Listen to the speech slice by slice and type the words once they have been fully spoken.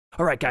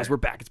All right, guys, we're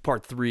back. It's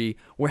part 3.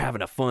 We're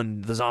having a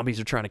fun. The zombies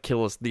are trying to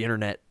kill us. The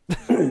internet.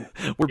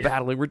 We're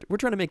battling. We're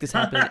trying to make this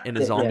happen in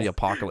a zombie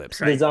apocalypse.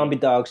 The zombie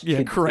dogs.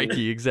 Yeah,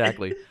 crikey,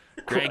 exactly.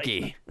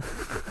 Crikey.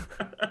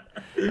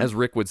 As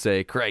Rick would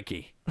say,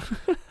 crikey.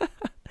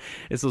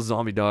 It's those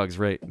zombie dogs,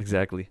 right?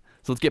 Exactly.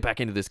 So let's get back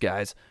into this,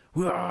 guys.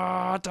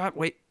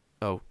 Wait.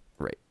 Oh,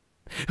 right.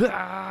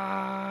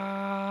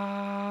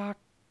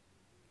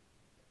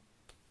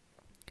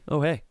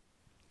 Oh, hey.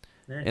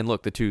 And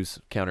look, the 2's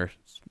counter,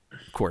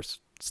 of course,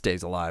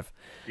 stays alive.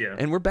 Yeah.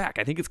 And we're back.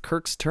 I think it's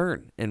Kirk's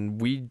turn,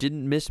 and we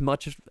didn't miss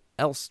much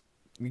else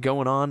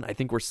going on. I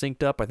think we're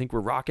synced up. I think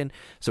we're rocking.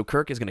 So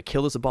Kirk is going to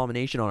kill this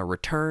abomination on a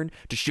return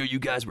to show you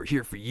guys we're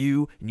here for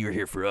you, and you're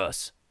here for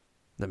us.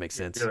 That makes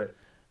sense. Do it.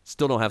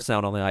 Still don't have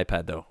sound on the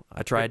iPad, though.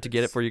 I tried to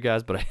get it for you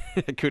guys, but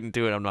I couldn't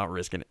do it. I'm not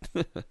risking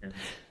it.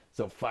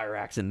 So fire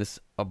axe in this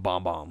a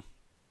bomb.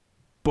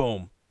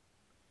 Boom.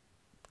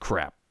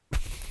 Crap.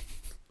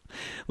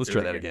 Let's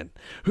try that again.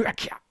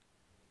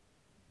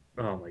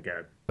 Oh my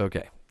god.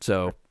 Okay,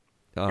 so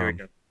Here we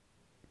go.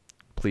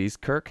 Please,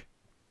 Kirk.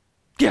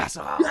 Yes.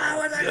 We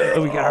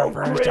got our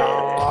first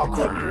dog.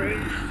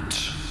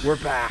 We're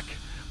back.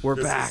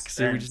 We're back.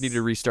 See, we just needed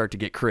to restart to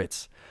get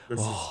crits. The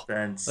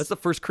suspense. That's the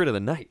first crit of the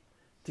night.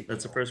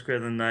 That's the first crit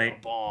of the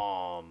night.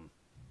 Bomb.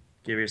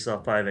 Give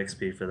yourself 5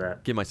 XP for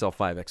that. Give myself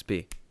 5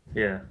 XP.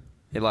 Yeah.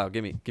 Hey, Lau,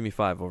 give me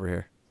 5 over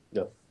here.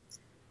 No.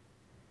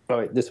 Oh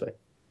wait, this way.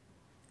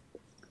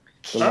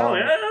 Oh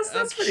yeah,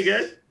 that's pretty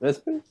good.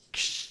 That's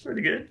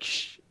Pretty good.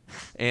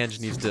 Ange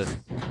needs to.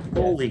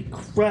 Holy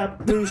crap,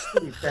 Bruce!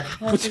 What the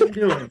hell are you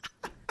doing?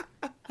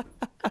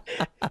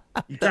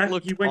 That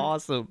looked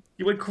awesome.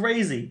 You went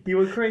crazy. You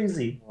went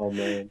crazy. Oh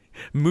man.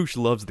 Moosh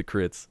loves the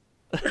crits.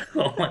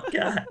 Oh my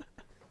god.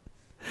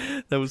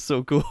 That was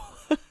so cool.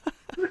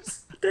 What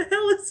the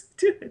hell is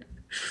he doing?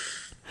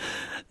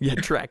 Yeah,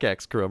 track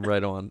X crumb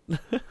right on.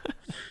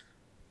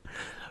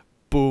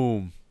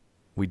 Boom.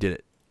 We did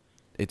it.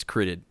 It's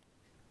critted.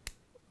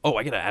 Oh,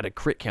 I gotta add a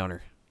crit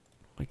counter.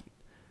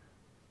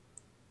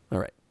 All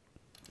right.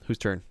 Whose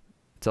turn?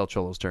 It's El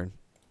Cholo's turn.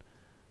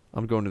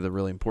 I'm going to the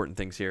really important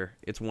things here.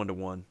 It's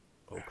 1-to-1.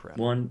 Oh crap.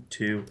 1,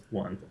 2,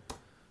 1.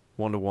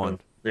 1-to-1. Oh,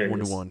 there it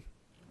is. 1-to-1.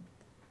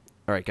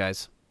 All right,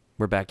 guys.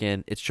 We're back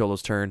in. It's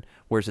Cholo's turn.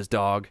 Where's his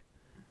dog?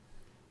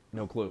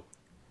 No clue.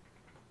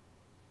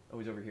 Oh,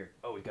 he's over here.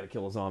 Oh, we've got to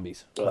kill the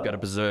zombies. We've got a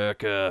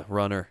berserker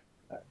runner.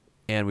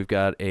 And we've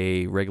got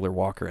a regular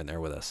walker in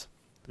there with us.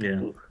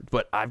 Yeah.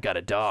 But I've got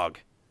a dog.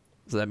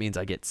 So that means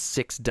I get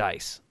 6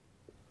 dice.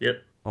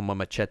 Yep. On my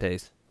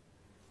machetes.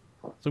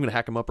 So I'm going to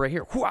hack him up right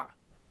here. Hua!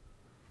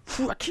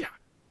 And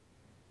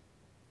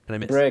I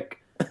miss.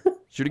 Brick.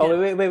 Shoot again. Oh,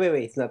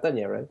 wait. It's not done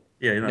yet, right?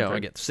 Yeah, you're not No, done. I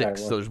get 6. Right,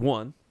 So there's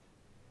 1. I'm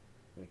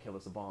going to kill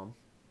this a bomb.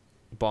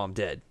 Bomb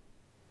dead.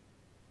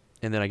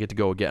 And then I get to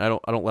go again. I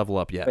don't level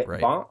up yet, Wait, right?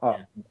 Bomb?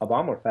 A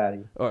bomb or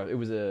fatty? Oh, it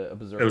was a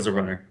berserker. It was a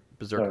runner.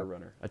 Berserker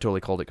runner. I totally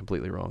called it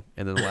completely wrong.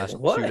 And then the last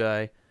What? 2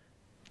 die.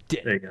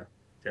 Dead. There you go.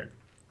 Dead.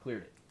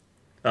 Cleared it.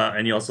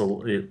 And you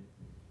also,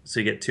 so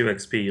you get 2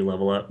 XP, you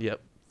level up. Yep.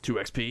 2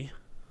 XP.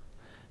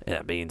 And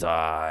that means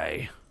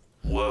I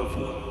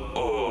level.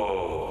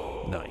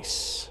 Oh,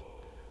 nice.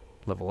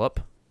 Level up.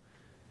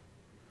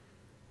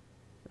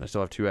 I still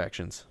have 2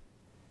 actions.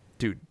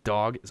 Dude,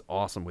 dog is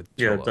awesome with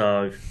Yeah, Cholo.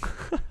 dog.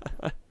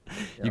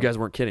 You guys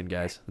weren't kidding,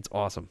 guys. It's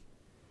awesome.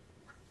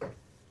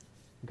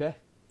 Okay.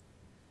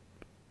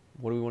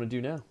 What do we want to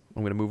do now?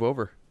 I'm going to move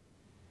over.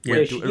 Yeah,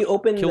 Wait, should you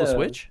open Kill the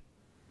switch?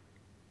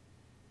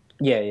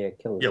 Yeah,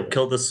 kill the Yo, switch.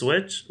 kill the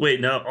switch?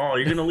 Wait, no. Oh,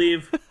 you're going to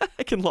leave?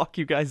 I can lock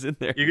you guys in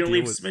there. You're going to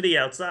leave Deal with- Smitty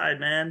outside,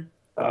 man.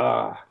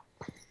 Well,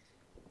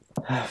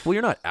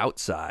 you're not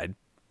outside.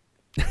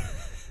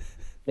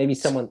 Maybe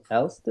someone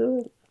else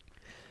do it?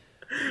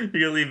 You're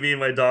going to leave me and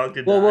my dog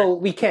to die? Well,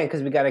 we can't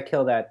because we got to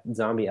kill that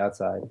zombie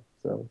outside.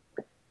 So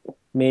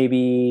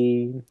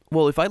maybe...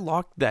 Well, if I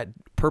lock that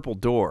purple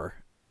door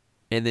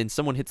and then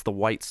someone hits the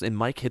white, and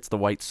Mike hits the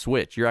white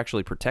switch, you're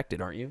actually protected,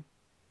 aren't you?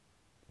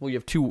 Well, you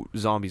have 2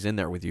 zombies in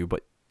there with you,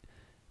 but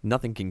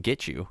nothing can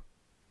get you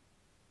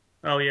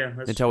Oh, yeah.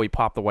 That's until we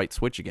pop the white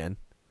switch again.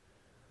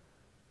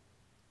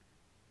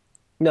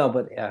 No,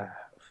 but...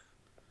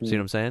 See what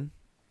I'm saying?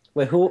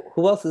 Wait, who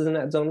else is in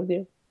that zone with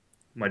you?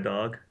 my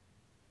dog.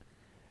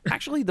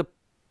 Actually,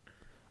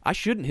 I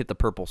shouldn't hit the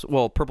purple.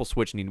 Well, purple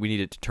switch. We need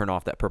it to turn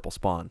off that purple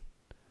spawn.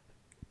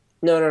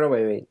 No,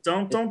 wait.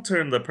 Don't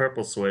turn the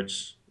purple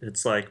switch.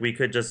 It's like we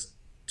could just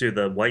do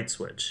the white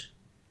switch.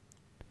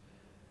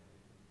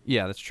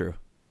 Yeah, that's true.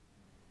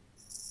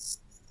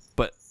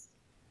 But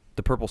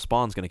the purple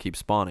spawn's going to keep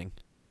spawning.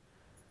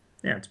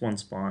 Yeah, it's one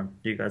spawn.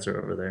 You guys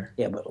are over there.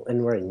 Yeah,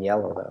 and we're in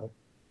yellow though.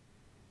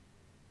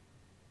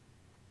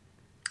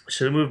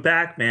 Should have moved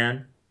back,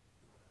 man.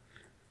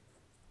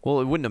 Well,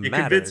 it wouldn't have You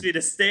mattered. convinced me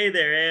to stay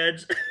there,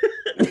 Edge.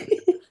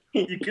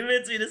 You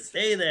convinced me to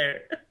stay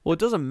there. Well, it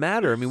doesn't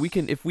matter. I mean, we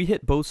can, if we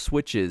hit both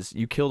switches,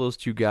 you kill those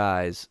 2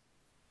 guys.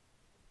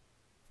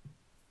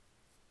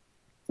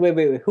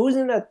 Wait. Who's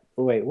in that?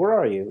 Wait, where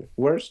are you?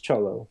 Where's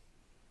Cholo?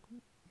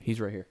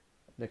 He's right here.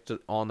 next to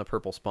on the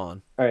purple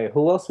spawn. All right,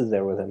 who else is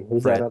there with him?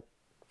 Who's Fred. that up?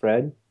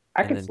 Fred?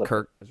 I And can then flip.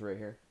 Kirk is right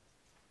here.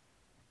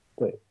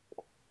 Wait.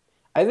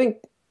 I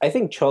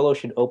think Cholo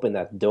should open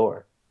that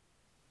door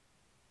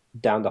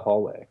down the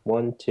hallway.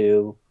 1,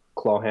 2,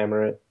 claw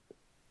hammer it.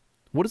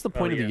 What is the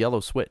point of the yeah. yellow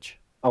switch?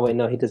 Oh wait,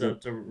 no, he To,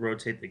 doesn't. to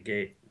rotate the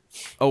gate.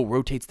 Oh,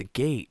 rotates the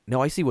gate.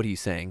 No, I see what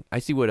he's saying. I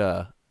see what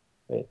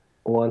Wait,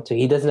 1, 2.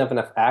 He doesn't have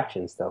enough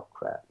actions though.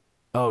 Crap.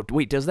 Oh,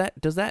 wait, does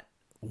that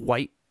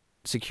white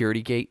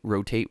security gate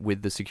rotate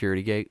with the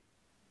security gate?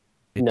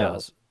 It No.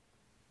 does.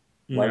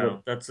 Why No,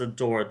 would- that's a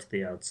door to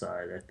the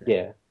outside, I think.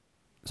 Yeah.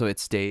 So it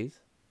stays?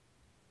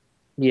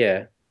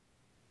 Yeah.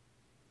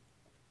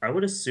 I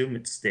would assume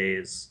it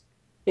stays.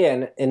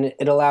 Yeah, and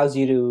it allows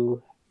you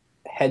to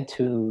head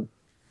to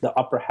the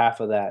upper half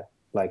of that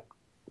like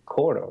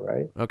corridor,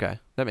 right? Okay,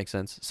 that makes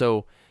sense.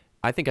 So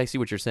I think I see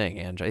what you're saying,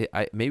 Ange.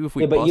 I maybe if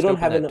we Yeah, but you bust don't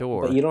open have that enough.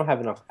 door. But you don't have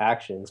enough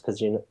actions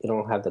because you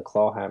don't have the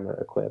claw hammer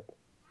equipped.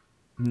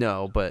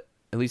 No, but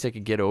at least I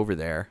could get over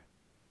there.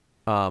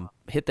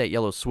 Hit that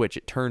yellow switch,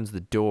 it turns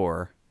the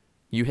door.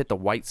 You hit the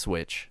white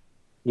switch,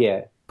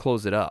 Yeah.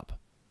 close it up.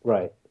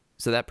 Right.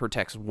 So that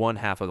protects one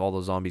half of all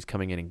those zombies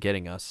coming in and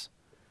getting us.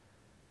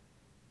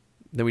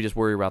 Then we just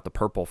worry about the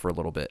purple for a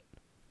little bit.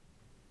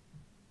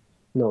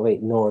 No,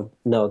 wait, no,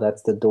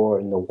 that's the door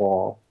in the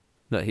wall.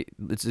 No,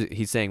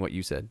 he's saying what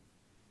you said.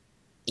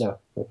 No.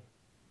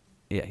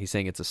 Yeah, he's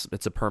saying it's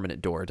a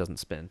permanent door. It doesn't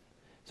spin.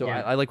 So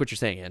Yeah. I like what you're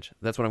saying, Ange.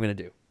 That's what I'm gonna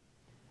do.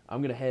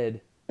 I'm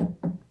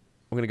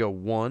gonna go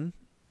 1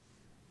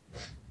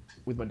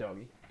 with my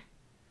doggy.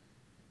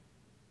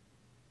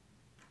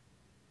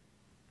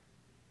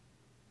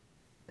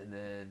 And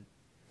then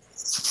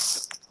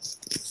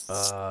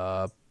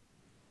I'm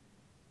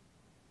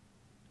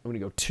gonna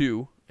go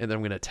 2, and then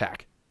I'm gonna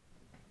attack.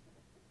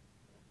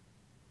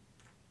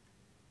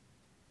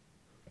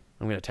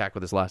 I'm gonna attack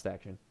with this last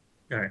action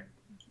All right.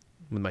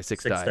 with my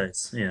 6 Six die.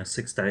 dice. Yeah,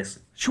 6 dice.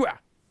 Shua!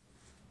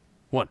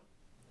 1,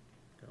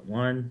 Got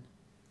 1.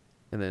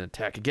 and then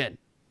attack again.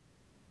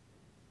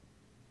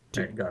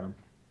 All right, got him.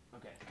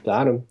 Okay.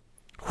 Got him.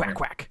 Whack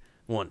whack.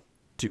 1,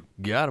 2,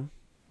 got him.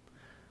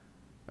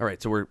 All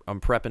right, so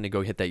I'm prepping to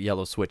go hit that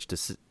yellow switch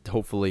to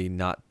hopefully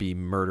not be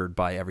murdered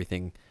by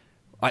everything.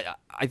 I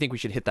think we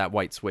should hit that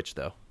white switch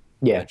though.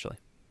 Yeah. Eventually.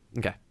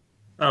 Okay.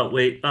 Oh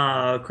wait,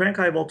 crank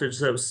high voltage.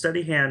 So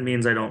steady hand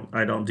means I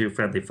don't do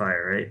friendly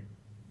fire, right?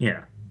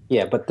 Yeah.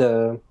 Yeah, but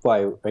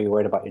why are you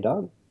worried about your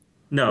dog?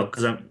 No,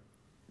 because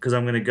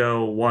I'm gonna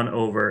go 1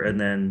 over and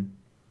then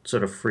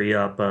sort of free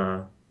up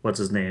what's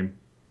his name?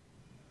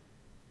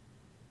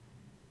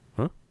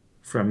 Huh?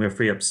 I'm gonna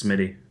free up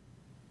Smitty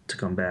to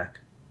come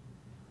back.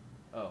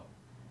 Oh.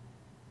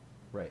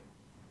 Right.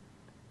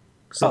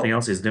 Something Oh.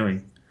 else he's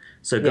doing.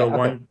 So go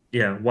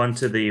Yeah, okay. 1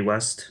 to the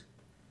west.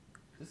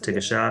 Take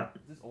a shot.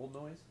 Is this old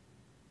noise?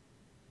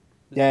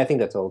 Yeah, I think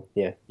that's old.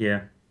 Yeah,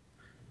 Yeah.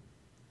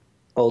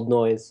 old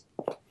noise.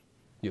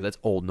 Yeah, that's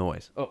old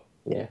noise. Oh,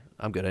 Yeah.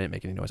 I'm good. I didn't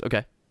make any noise.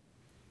 Okay.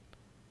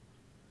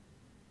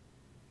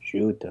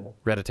 Shoot.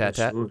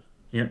 Rat-a-tat-tat.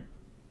 Yeah.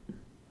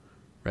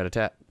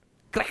 Rat-a-tat.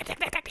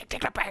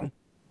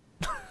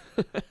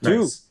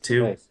 Nice.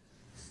 2. Nice.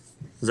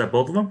 Is that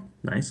both of them?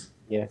 Nice.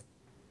 Yeah.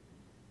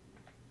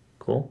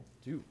 Cool.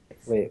 2.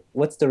 Wait,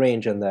 what's the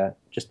range on that?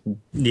 Just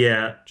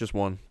Yeah. Just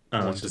 1.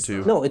 Oh, 1 to just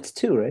 2. no, it's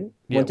 2, right?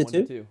 Yeah, 1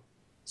 to 2.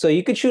 So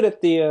you could shoot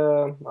at the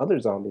other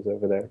zombies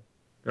over there.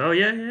 Oh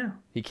yeah.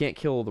 He can't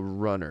kill the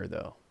runner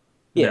though.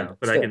 Yeah, No,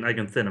 but still. I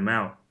can thin him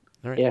out.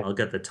 All right. Yeah. I'll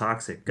get the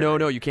toxic guy.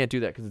 No, you can't do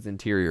that because it's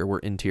interior. We're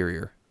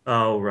interior.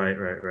 Oh,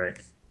 right.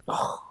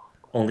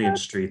 Only in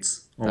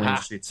streets. Only in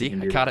Aha, streets. see, you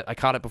can I do caught it. I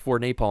caught it before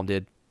Napalm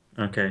did.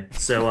 that. Okay.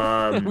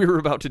 So We were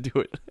about to do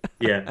it.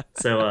 yeah.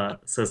 So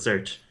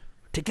search.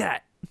 Take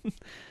that.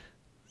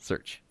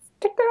 Search.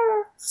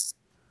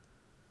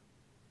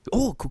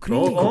 Oh, kukri.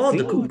 Oh,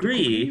 the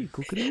kukri.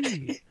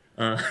 Kukri.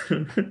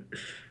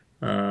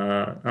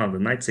 The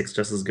Night Six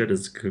just as good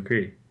as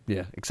Kukri.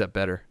 Yeah, except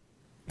better.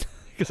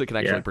 Because it can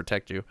actually Yeah.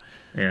 protect you.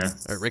 Yeah.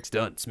 All right, Rick's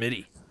done.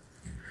 Smitty.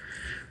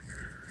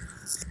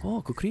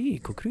 Oh, kukri.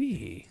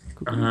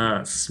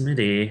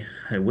 Smitty,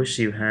 I wish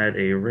you had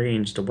a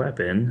ranged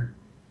weapon.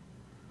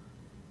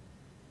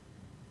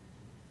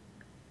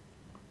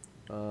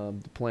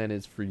 The plan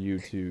is for you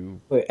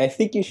to. Wait, I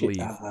think you should.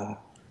 Leave.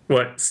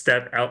 What?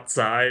 Step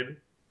outside,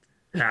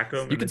 hack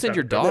him. You can send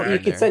your dog Well, in you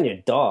there. could send your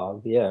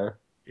dog. Yeah.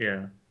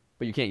 Yeah.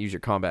 But you can't use your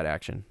combat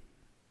action.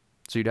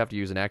 So you'd have to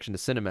use an action to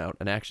send him out,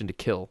 an action to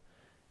kill,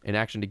 an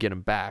action to get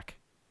him back.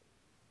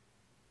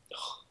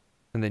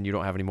 And then you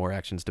don't have any more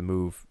actions to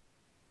move.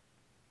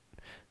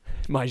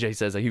 Majay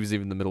says that he was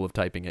even in the middle of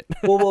typing it.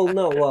 Well,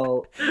 no.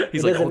 Well,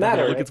 He's it like, doesn't oh,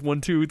 matter. look, Right? it's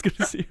 1-2. It's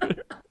gonna see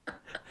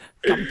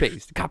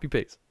it. Copy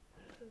paste.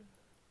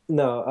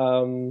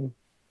 No.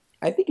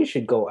 I think you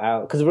should go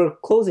out because we're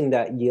closing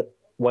that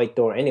white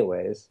door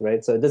anyways,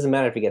 right? So it doesn't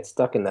matter if you get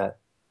stuck in that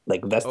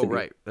like Oh, vestibule.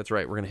 right. That's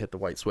right. We're gonna hit the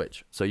white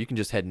switch. So you can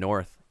just head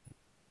north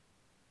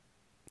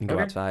and go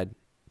Okay. outside.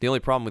 The only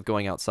problem with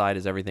going outside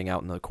is everything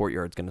out in the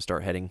courtyard is gonna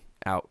start heading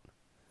out.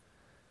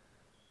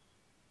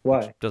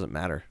 Why? Doesn't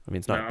matter. I mean,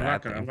 it's No, not a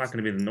bad thing. I'm not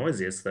gonna be the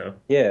noisiest though.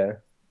 Yeah.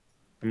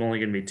 I'm only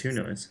gonna be 2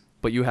 noise.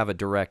 But you have a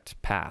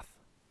direct path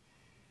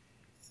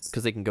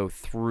because they can go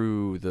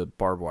through the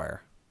barbed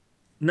wire.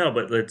 No,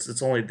 but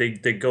it's only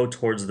they go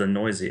towards the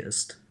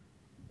noisiest.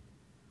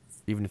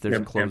 Even if there's a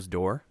Yep, closed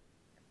door.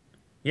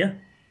 Yeah.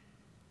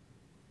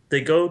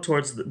 They go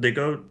towards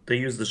they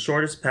use the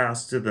shortest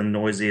path to the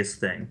noisiest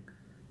thing.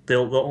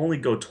 They'll only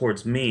go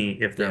towards me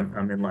if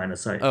I'm in line of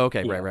sight. Oh,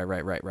 okay. Yeah.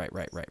 Right.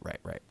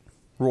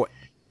 Roy.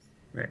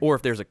 Right. Or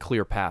if there's a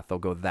clear path, they'll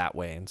go that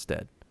way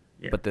instead.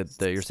 Yeah. But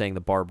you're saying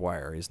the barbed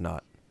wire is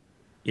not.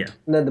 Yeah.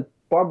 No, the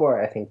barbed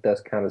wire I think does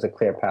count as a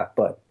clear path,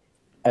 but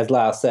as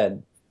Lyle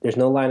said, there's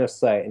no line of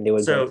sight, and they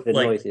would go to the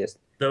noisiest.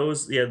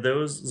 Those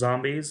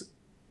zombies,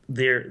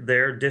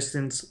 their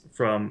distance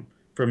from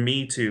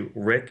me to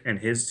Rick and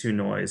his 2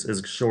 noise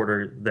is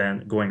shorter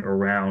than going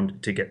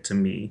around to get to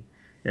me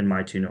and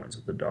my 2 noise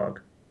with the dog.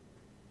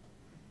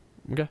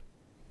 Okay.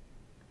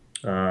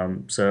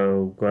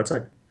 So go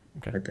outside.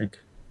 Okay. I think.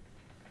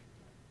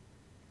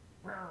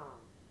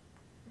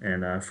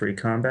 And free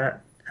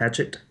combat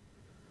hatchet.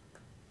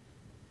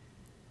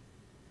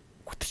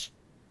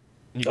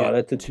 You Oh, get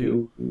that's a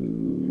 2.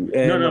 And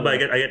No, but I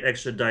get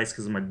extra dice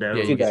because of my doge.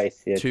 Yeah, two you get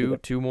dice. Yeah,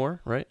 two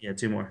more, right? Yeah,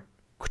 2 more.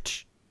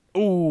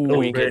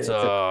 Ooh, he crit. gets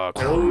a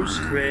Doge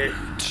crit.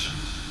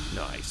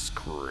 nice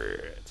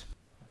crit.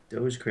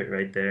 Doge crit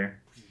right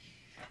there.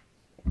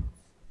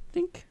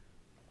 Think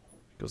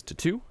goes to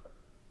 2.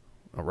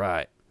 All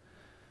right.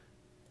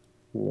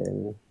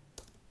 And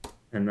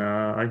And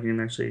I can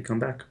actually come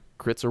back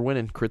Crits are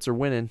winning. Crits are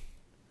winning.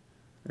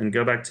 and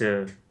go back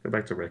to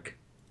Rick.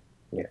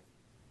 yeah.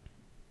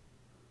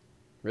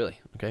 Really?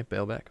 Okay,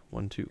 bail back.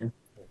 1, 2. Yeah.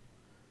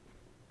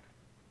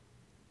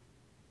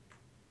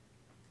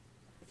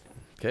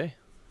 Okay.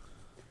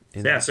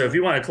 And Yeah, so if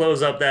you want to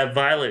close up that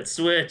violet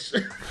switch,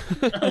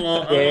 I'm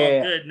all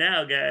good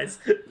now, guys.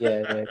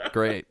 Yeah.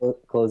 Great.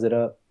 Close it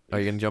up. Are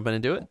you gonna jump in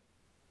and do it?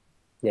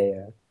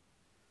 Yeah.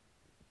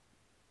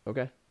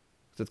 Okay.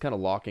 So it's kind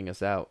of locking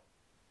us out,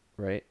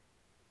 right?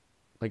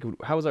 Like,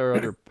 how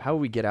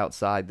would we get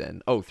outside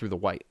then? Oh, through the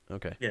white.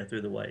 Okay. Yeah,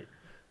 through the white.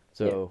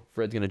 So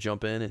Fred's gonna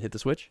jump in and hit the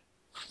switch.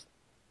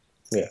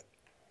 Yeah.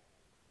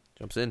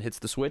 Jumps in, hits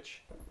the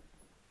switch.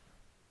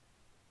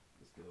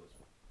 This goes.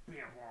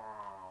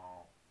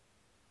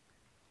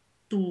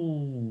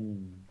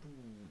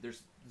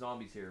 There's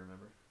zombies here,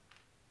 remember?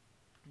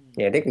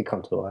 Yeah, they can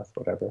come to us,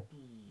 whatever.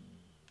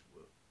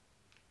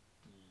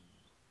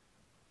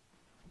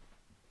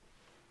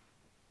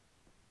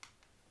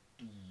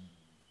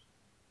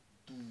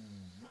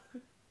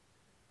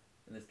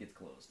 And this gets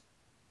closed.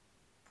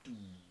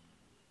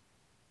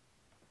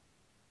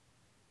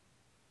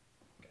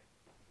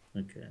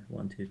 Okay,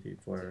 1, 2, 3,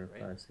 4,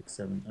 5, 6,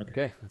 7. Okay.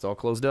 Okay, it's all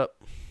closed up.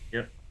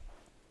 Yep.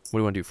 What do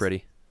you want to do,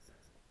 Freddy?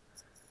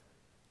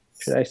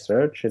 Should I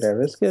search? Should I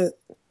risk it?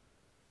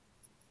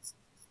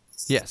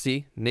 Yeah,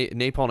 see?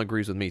 Napalm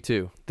agrees with me,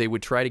 too. They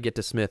would try to get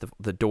to Smith if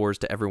the doors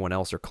to everyone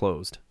else are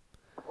closed.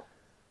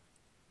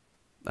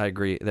 I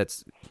agree.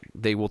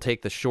 They will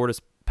take the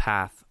shortest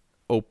path,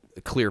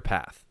 clear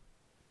path.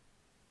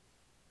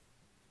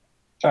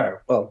 All right.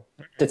 Well,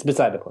 that's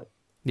beside the point.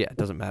 Yeah, it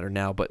doesn't matter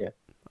now, but Yeah.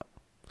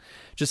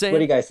 Just saying. What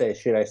do you guys say?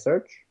 Should I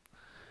search?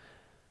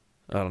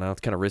 I don't know. It's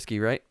kind of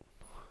risky, right?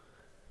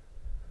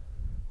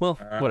 Well,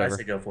 whatever. I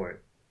say go for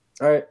it.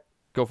 All right.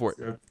 Go for it.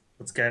 So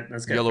let's get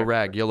Yellow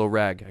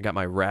rag. I got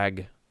my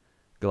rag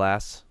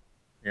glass.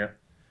 Yep.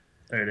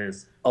 There it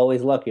is.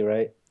 Always lucky,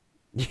 right?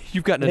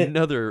 You've gotten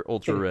another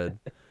ultra red.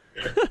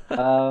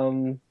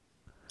 I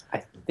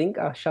think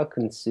I shall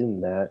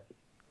consume that.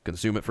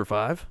 Consume it for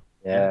 5.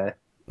 Yeah.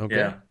 Okay.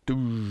 Yeah.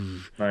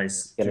 Doosh.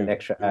 Nice. Get an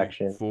extra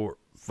action. 4,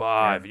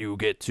 5. You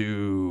get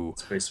to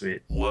It's pretty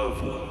sweet.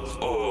 level.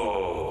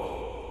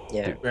 Oh.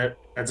 Yeah.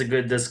 That's a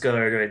good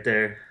discard right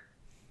there.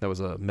 That was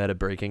a meta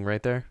breaking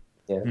right there.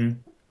 Yeah.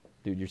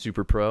 Dude, you're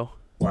super pro.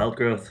 Wild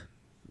growth.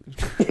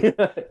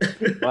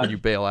 Did you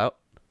bail out?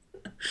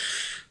 Are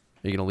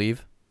you gonna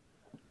leave?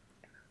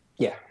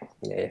 Yeah.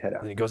 Yeah. Head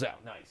out. And he goes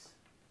out. Nice.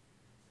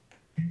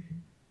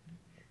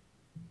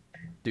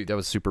 Dude, that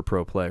was super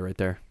pro play right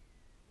there.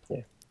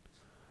 Yeah.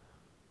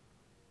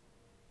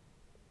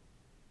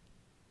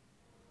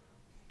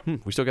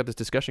 We still got this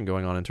discussion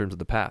going on in terms of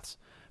the paths.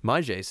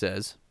 Majay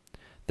says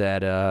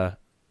that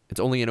it's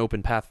only an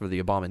open path for the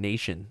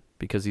abomination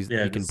because he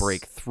can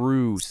break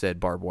through said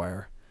barbed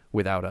wire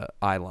without a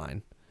eye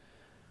line.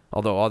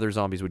 Although other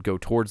zombies would go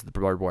towards the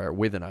barbed wire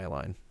with an eye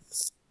line.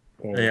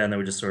 Yeah, and they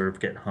would just sort of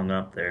get hung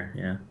up there.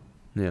 Yeah.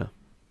 Yeah.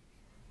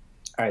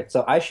 All right.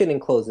 So I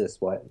shouldn't close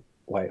this white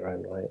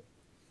run, right?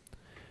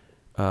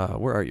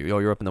 Where are you? Oh,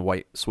 you're up in the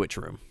white switch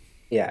room.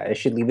 Yeah. I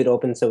should leave it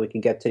open so we can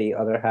get to the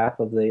other half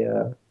of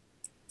the.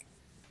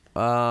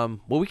 Well,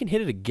 we can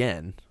hit it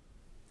again.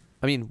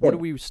 I mean, what are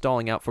we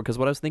stalling out for? Because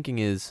what I was thinking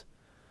is,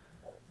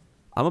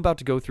 I'm about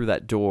to go through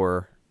that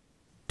door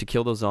to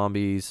kill those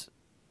zombies.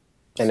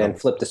 And then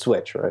flip the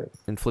switch, right?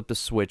 And flip the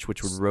switch,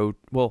 which would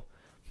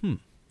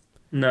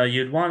No,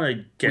 you'd want to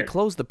we get.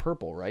 closed the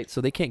purple, right? So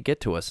they can't get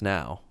to us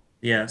now.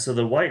 Yeah, so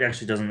the white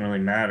actually doesn't really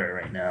matter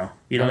right now.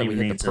 You Now don't that we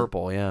even hit the need to.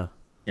 purple, yeah.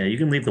 Yeah, you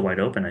can leave the white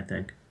open, I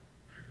think.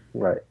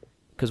 Right.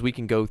 Because we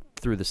can go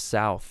through the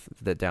south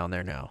that down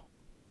there now,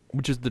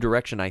 which is the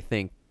direction I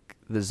think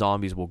the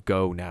zombies will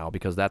go now,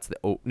 because that's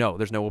no,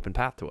 there's no open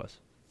path to us.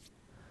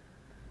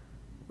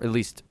 At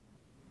least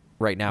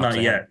right now, 'cause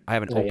Not yet. I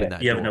haven't Not opened yet.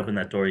 that You door. haven't opened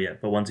that door yet,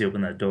 but once you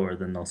open that door,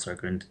 then they'll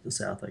start going to the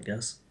south, I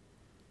guess.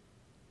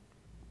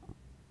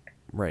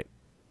 Right.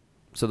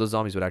 So those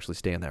zombies would actually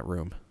stay in that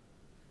room.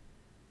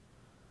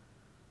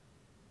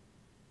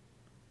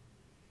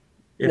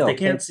 If No, they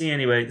can't see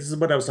anybody, this is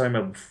what I was talking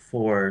about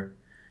before.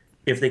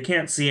 If they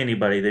can't see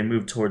anybody, they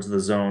move towards the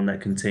zone that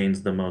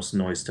contains the most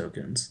noise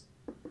tokens.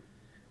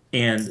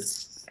 And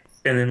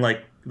in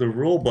like the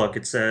rule book,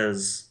 it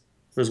says,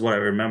 this is what I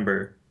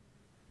remember,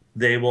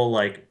 they will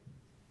like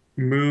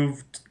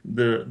move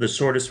the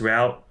shortest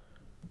route,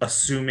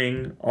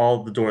 assuming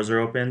all the doors are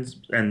open,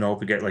 and they'll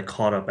get like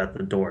caught up at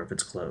the door if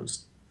it's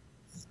closed.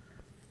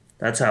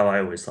 That's how I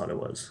always thought it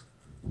was.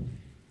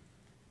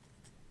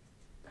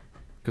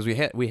 Because we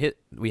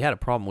had a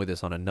problem with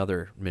this on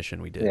another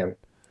mission we did. Yeah.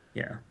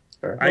 Yeah.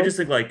 Sure. I just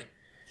think like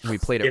We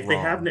played it if they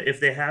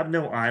wrong. have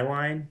no eye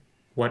line,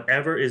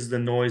 whatever is the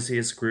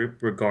noisiest group,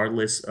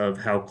 regardless of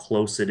how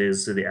close it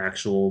is to the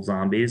actual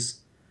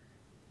zombies,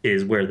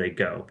 is where they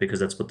go because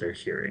that's what they're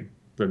hearing.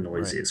 The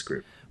noisiest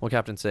group. Well,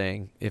 Captain's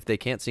saying if they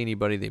can't see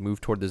anybody, they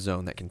move toward the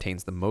zone that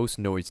contains the most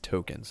noise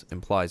tokens.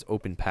 Implies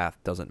open path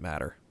doesn't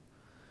matter.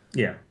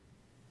 Yeah.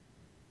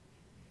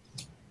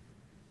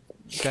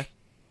 Okay.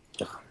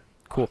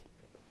 Cool.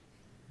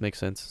 Makes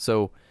sense.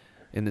 So,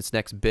 in this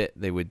next bit,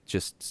 they would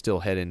just still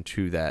head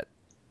into that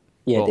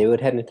Yeah, Well- they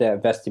would head into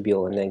that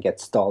vestibule and then get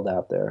stalled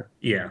out there.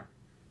 Yeah.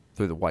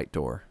 through the white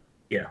door.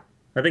 Yeah.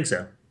 I think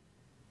so.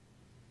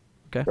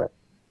 Okay. Right.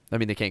 I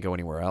mean, they can't go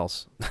anywhere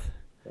else.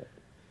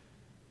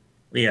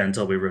 Yeah,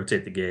 until we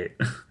rotate the gate.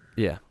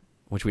 Yeah,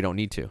 which we don't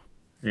need to.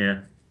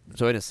 Yeah.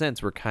 So, in a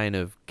sense, we're kind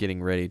of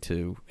getting ready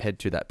to head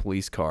to that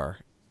police car.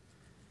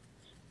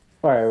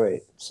 All right,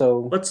 wait. So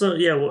What's the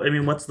yeah? Well, I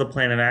mean, what's the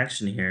plan of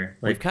action here?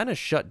 We've Like, kind of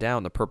shut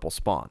down the purple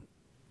spawn.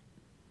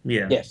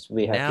 yeah, yes,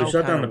 we have. Now- we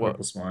shut down kinda the what-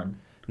 purple swan.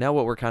 Now,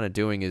 what we're kind of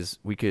doing is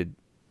we could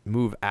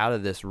move out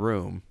of this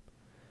room,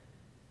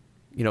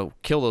 you know,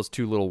 kill those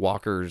two little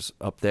walkers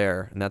up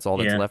there, and that's all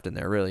that's Yeah. left in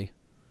there, really.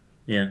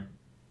 Yeah,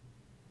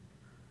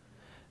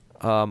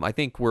 I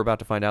think we're about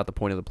to find out the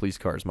point of the police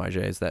cars,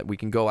 Majay, is that we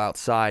can go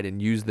outside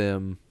and use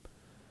them,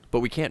 but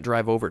we can't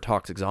drive over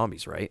toxic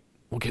zombies, right?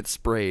 We'll get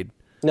sprayed.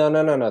 No.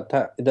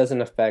 It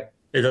doesn't affect.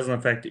 it doesn't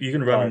affect. You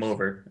can run them Cars.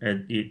 over,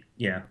 and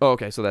yeah, Oh,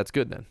 okay, so that's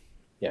good then.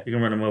 you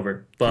can run them over.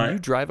 Can you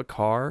But drive a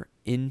car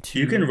into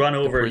you can run the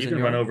over. You prison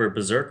can run yard? over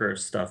berserker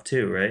stuff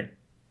too, right?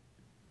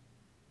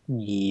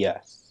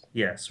 Yes.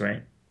 Yes,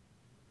 right.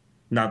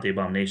 Not the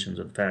abominations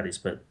or the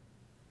fatties, but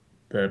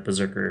the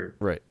berserker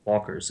Right.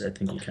 walkers. I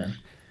think you can.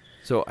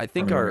 So I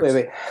think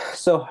Wait.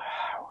 So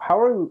how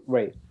are we?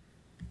 Right.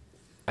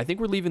 I think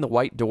we're leaving the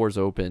white doors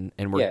open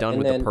and we're yeah, done and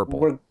with the then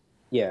purple.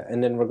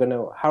 and then we're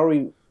gonna. How are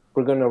we?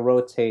 We're gonna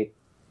rotate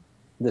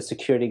the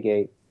security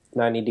gate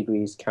 90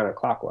 degrees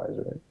counterclockwise,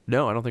 right?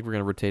 No, I don't think we're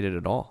going to rotate it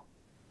at all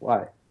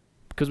Why?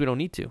 because we don't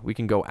need to. We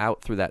can go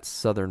out through that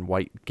southern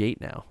white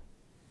gate now.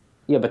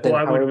 Yeah, but then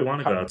Why how would are we want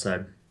to how- go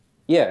outside?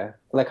 Yeah,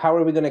 like how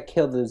are we gonna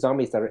kill the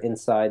zombies that are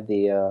inside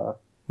the?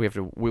 We have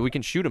to. We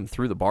can shoot them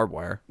through the barbed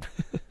wire.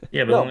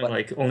 Yeah, but No, only but-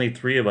 like only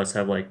three of us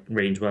have like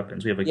ranged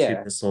weapons. We have like two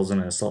Yeah. pistols and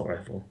an assault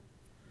rifle.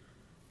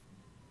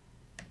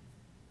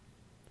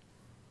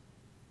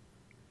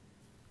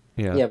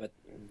 Yeah, but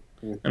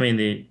I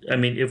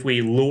mean if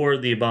we lure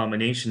the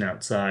abomination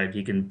outside,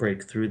 he can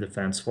break through the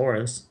fence for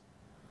us.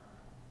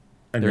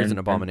 And There then, is an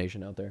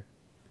abomination out there.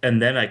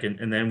 And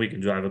then we can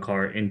drive a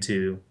car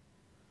into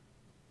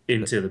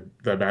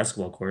the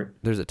basketball court.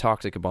 There's a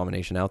toxic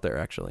abomination out there,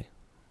 actually.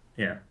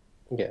 Yeah.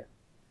 yeah.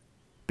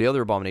 The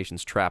other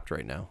abomination's trapped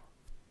right now.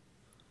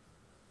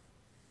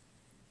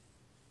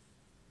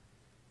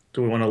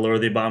 Do we want to lure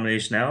the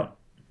abomination out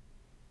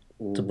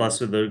to bust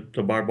through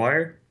the barbed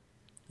wire,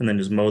 and then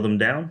just mow them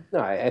down? No,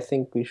 I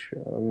think we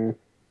should.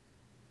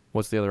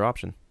 What's the other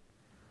option?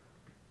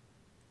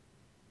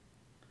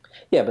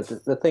 Yeah, but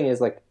the thing is,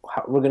 like,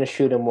 we're gonna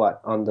shoot him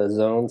what on the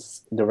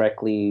zones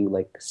directly,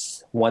 like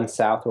one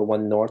south or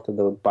one north of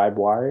the barbed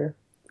wire.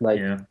 Like,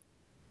 Yeah.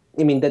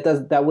 I mean,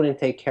 that wouldn't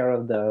take care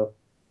of the.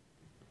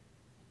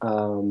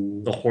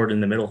 The horde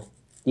in the middle.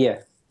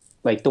 Yeah,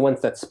 like the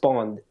ones that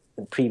spawned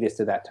previous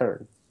to that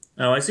turn.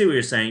 Oh, I see what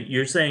you're saying.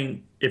 You're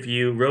saying if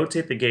you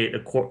rotate the gate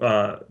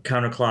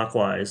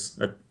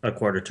counterclockwise a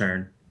quarter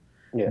turn,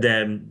 Yeah.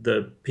 then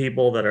the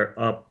people that are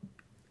up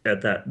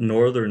at that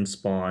northern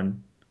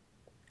spawn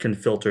can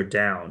filter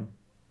down,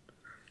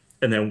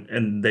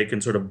 and they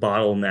can sort of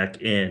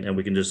bottleneck in, and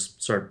we can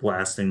just start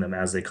blasting them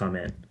as they come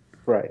in,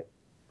 Right.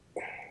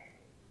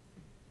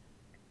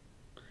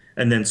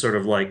 and then sort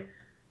of like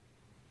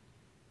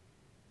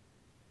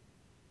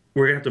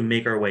we're gonna have to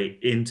make our way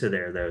into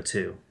there though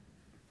too.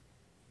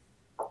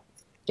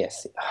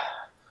 Yes.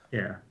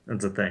 Yeah,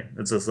 that's the thing.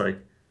 It's just like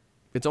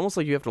It's almost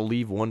like you have to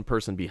leave one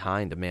person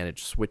behind to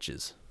manage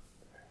switches.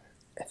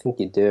 I think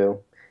you do,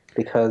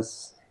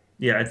 because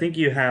Yeah, I think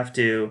you have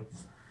to.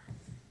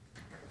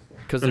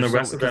 Because And the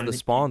rest of them, the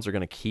spawns are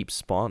going to keep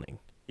spawning.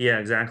 yeah,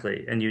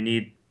 exactly. And you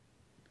need,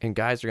 And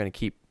guys are going to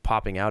keep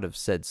popping out of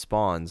said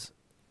spawns.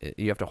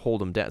 You have to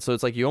hold them down. So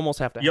it's like you almost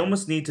have to... you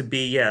almost need to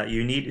be, yeah,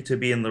 you need to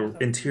be in the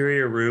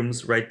interior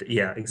rooms, right?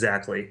 Yeah,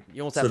 exactly.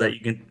 You almost So have that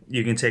to...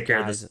 you can take care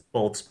of Guys- the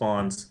old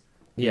spawns.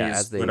 Yeah, You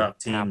as they split up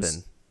teams.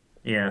 happen.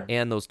 Yeah,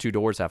 And those 2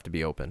 doors have to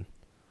be open.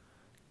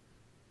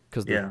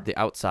 Because Yeah. the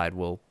outside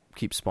will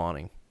keep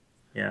spawning.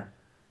 yeah.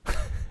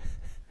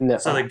 no.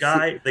 So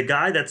the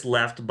guy that's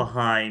left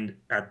behind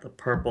at the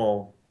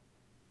purple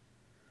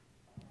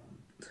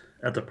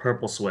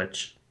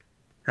switch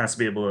has to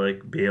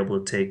be able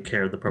to take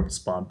care of the purple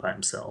spawn by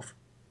himself.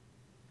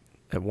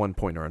 At one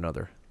point or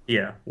another.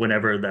 Yeah,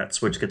 whenever that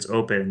switch gets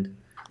opened,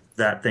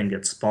 that thing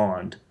gets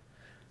spawned.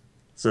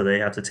 So they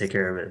have to take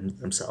care of it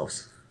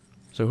themselves.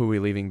 So who are we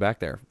leaving back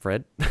there?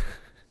 Fred?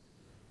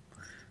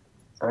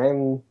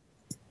 I'm.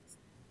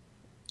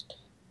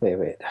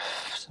 Wait.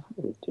 So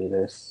how do we do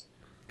this?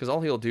 Because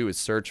all he'll do is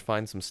search,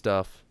 find some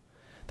stuff.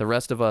 The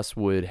rest of us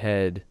would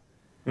head...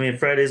 I mean,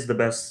 Fred is the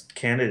best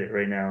candidate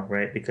right now,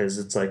 right? Because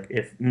it's like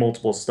if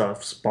multiple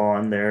stuff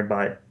spawn there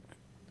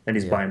and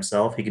he's by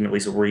himself, he can at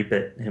least reap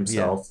it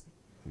himself.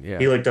 Yeah.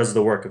 He like does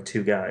the work of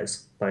 2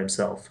 guys by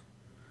himself.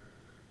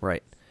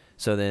 Right.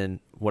 So then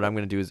what I'm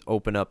going to do is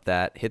open up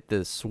that, hit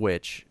the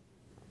switch,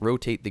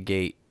 rotate the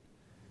gate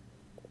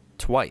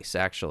twice,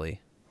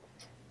 actually.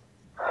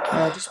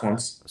 Just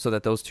once. So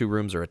that those 2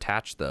 rooms are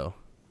attached, though.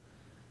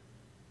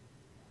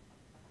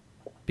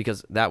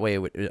 Because that way it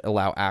would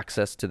allow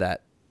access to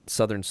that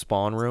southern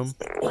spawn room.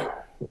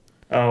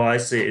 Oh, I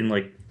see. And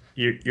like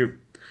you're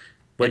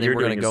what And then you're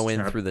we're doing going to go is in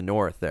kind of- through the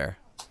north there.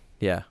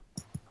 Yeah.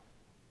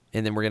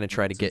 And then we're going to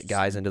try to get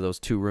guys into those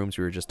 2 rooms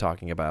we were just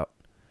talking about.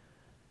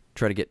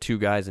 Try to get 2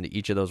 guys into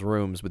each of those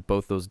rooms with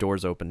both those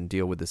doors open and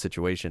deal with the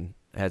situation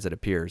as it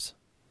appears.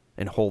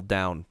 And hold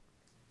down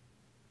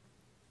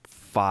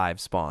 5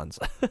 spawns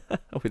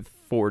with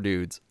 4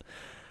 dudes.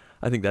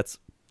 I think that's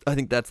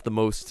the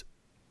most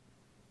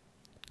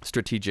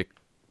strategic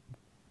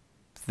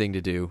thing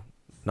to do,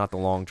 not the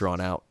long drawn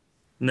out.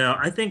 No,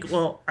 I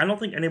don't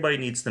think anybody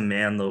needs to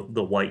man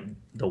the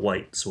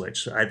white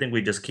switch. I think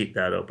we just keep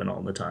that open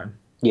all the time.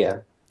 Yeah.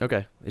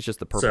 Okay, it's just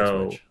the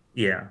purple switch.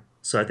 Yeah.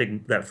 So I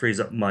think that frees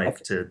up Mike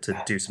to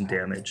do some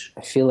damage.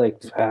 I feel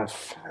like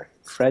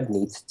Fred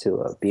needs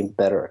to be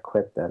better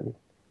equipped then.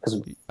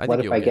 Because I what think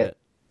if you'll I get get? it.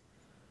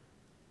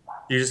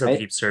 You just have to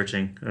keep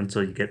searching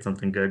until you get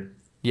something good.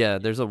 Yeah,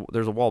 there's a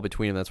wall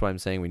between them. That's why I'm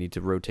saying we need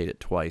to rotate it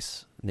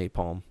twice,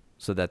 napalm,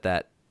 so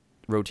that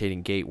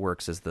rotating gate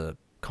works as the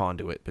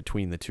conduit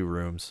between the 2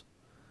 rooms.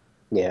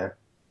 Yeah.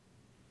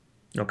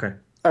 Okay.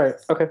 All right.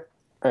 Okay.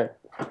 All right.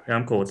 Yeah,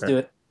 I'm cool with Let's do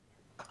it.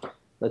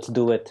 Let's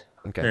do it.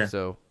 Okay, Yeah.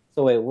 so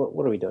So wait,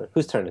 what are we doing?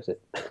 Whose turn is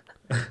it?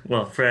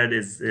 Well, Fred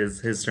is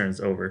his turn's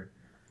over.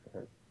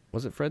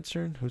 was it Fred's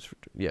turn?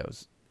 Yeah,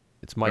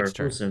 it's Mike's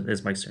turn.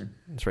 It's Mike's turn.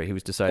 That's right. He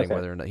was deciding Okay.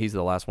 whether or not he's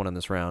the last one in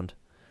this round.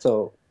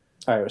 So,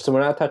 all right. So we're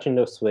not touching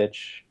no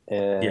switch,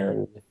 and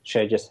Yeah.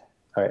 should I just?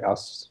 All right. I'll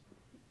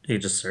You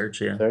just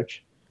search, yeah,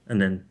 search.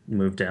 and then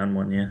move down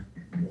one, yeah.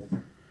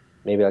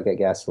 Maybe I'll get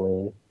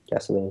gasoline.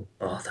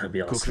 Oh, that'd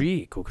be awesome.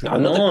 Cookery. Oh,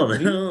 no.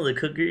 No, the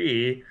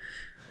cookery.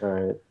 All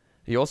right.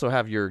 You also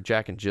have your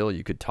Jack and Jill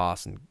you could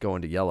toss and go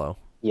into yellow.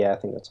 Yeah, I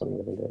think that's what I'm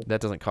gonna do.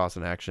 That doesn't cost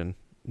an action.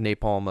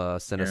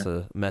 Napalm sent us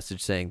Yeah. a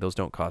message saying those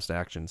don't cost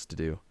actions to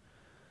do.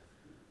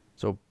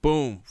 So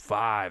boom,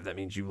 5. That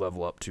means you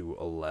level up to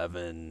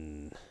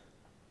 11.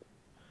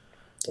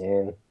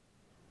 And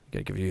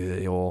Gotta give you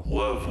the old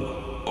level.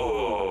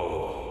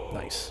 Oh,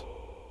 nice.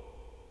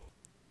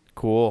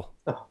 Cool.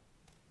 Oh.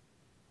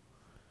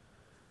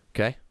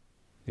 Okay,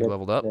 you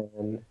leveled up,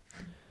 then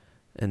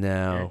and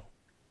now, Okay.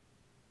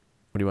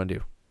 what do you want to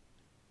do?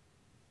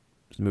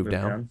 Just move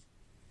down.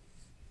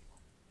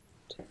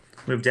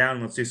 Move down.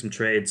 Let's do some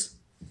trades.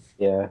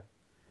 yeah,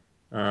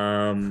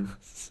 Um.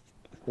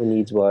 who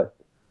needs what?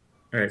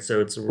 All right. So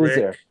it's Who's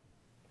there? Rick.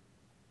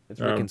 It's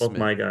Rick and Both Smith.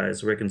 my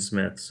guys, Rick and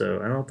Smith.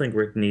 So I don't think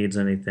Rick needs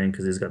anything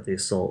because he's got the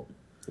assault.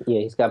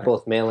 Yeah, he's got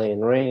both melee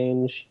and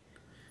range.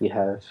 You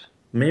have.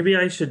 Maybe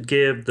I should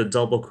give the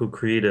double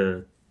kukri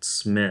to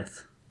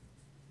Smith.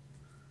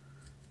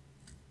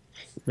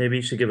 Maybe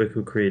you should give a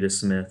kukri to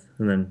Smith,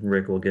 and then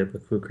Rick will give a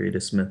kukri to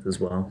Smith as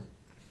well.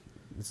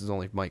 This is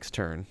only Mike's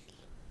turn.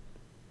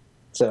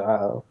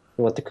 So,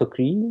 you want the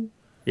cookery?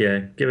 Yeah,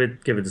 give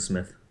it to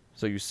Smith.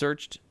 So you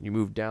searched, you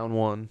moved down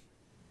 1.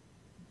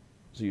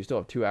 So you still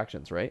have 2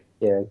 actions, right?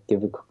 Yeah,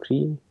 give the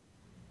cookery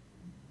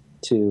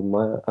to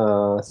my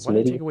Why did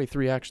you take Smitty. away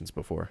 3 actions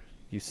before?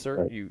 You search,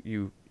 Right.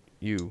 you.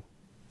 Yeah,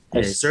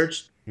 he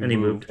searched You and he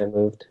moved. moved. I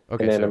moved.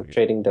 Okay, and then so I'm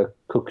trading the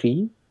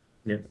cookery.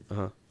 Yeah,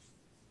 Have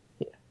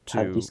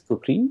To this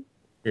cookery.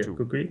 yeah, To-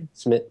 kukri.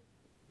 Smith.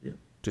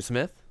 to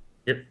Smith.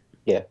 Yep.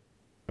 Yeah.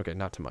 Okay,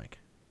 not to Mike.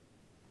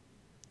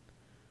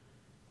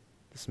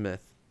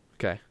 Smith.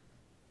 Okay.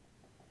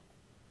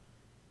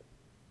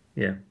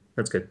 Yeah,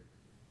 that's good.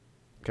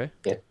 Okay.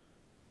 Yeah.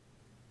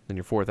 Then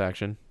your fourth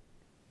action.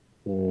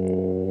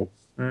 You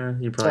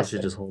probably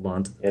should just hold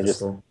on to the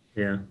pistol.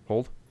 Yeah.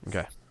 Hold?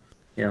 Okay.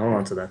 Yeah, hold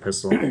on to that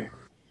pistol.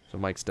 So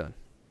Mike's done.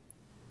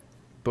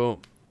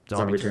 Boom.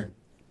 Zombie turn.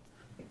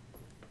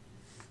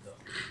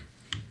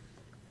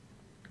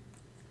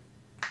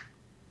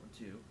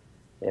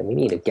 Yeah, we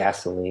need a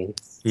gasoline.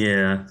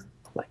 Yeah.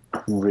 Like,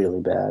 really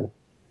bad.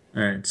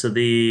 Alright, so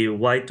the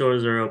white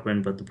doors are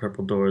open, but the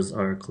purple doors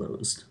are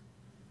closed.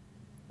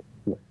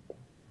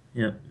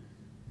 Yep.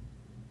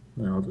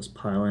 Then I'll just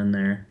pile in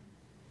there.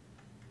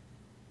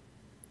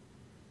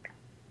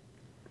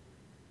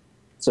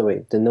 So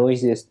wait, the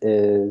noisiest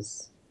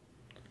is...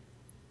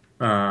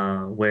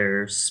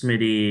 Where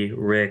Smitty,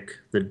 Rick,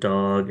 the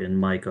dog, and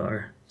Mike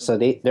are. So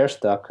they're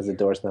stuck because the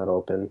door's not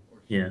open.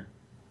 Yeah.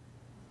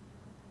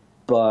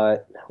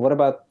 But what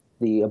about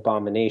the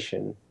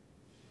Abomination?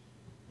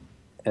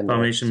 And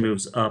Abomination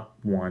moves up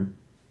one.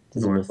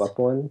 Does it move up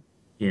one?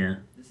 Yeah.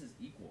 This is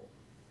equal.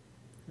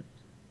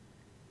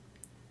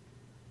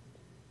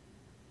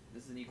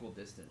 This is an equal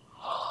distance.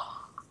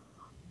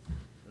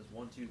 There's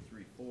 1, 2,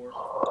 3, 4.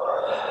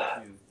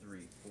 1, 2, 3,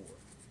 4.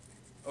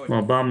 Oh,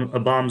 Well,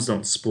 bombs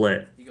don't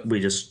split.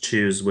 We just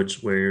choose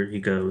where he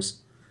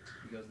goes.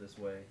 He goes this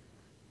way,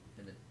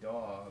 and the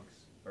dogs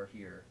are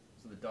here.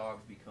 So the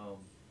dogs become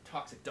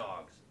toxic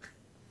dogs.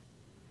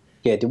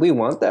 Yeah, do we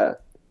want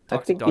that?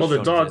 Toxic dogs Well,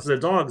 the don't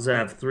exist. dogs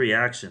have 3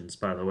 actions,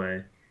 by the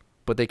way.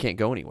 But they can't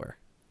go anywhere.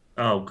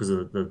 Oh, because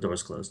the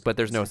door's closed. But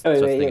there's no Oh, such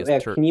thing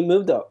as can you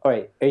move the... All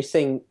right, are you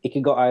saying it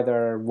could go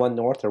either one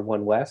north or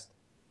one west?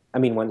 I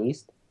mean, one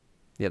east?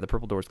 Yeah, the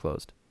purple door's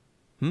closed.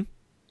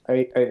 Are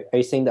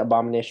you saying the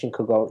Abomination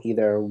could go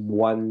either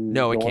one...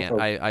 No, it north can't.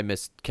 or... I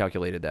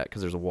miscalculated that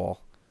because there's a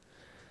wall.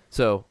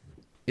 So,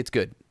 it's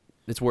good.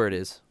 It's where it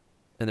is.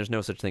 And there's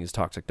no such thing as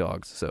toxic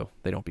dogs, so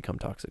they don't become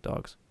toxic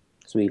dogs.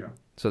 Sweet.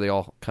 So they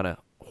all kind of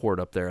hoard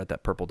up there at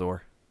that purple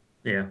door.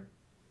 Yeah.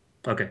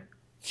 Okay.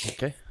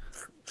 Okay.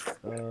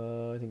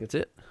 I think that's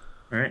it.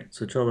 All right.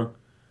 So Cholo.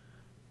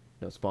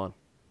 No spawn.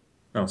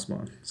 Oh,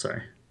 Spawn.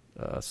 Sorry.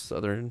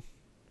 Southern.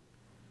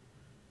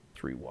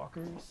 3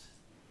 walkers.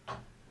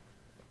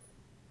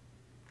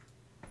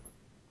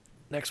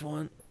 Next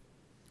one.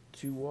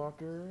 2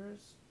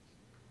 walkers.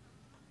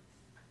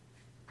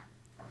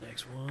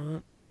 Next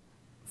one.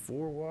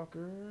 4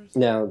 walkers.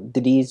 Now,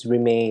 do these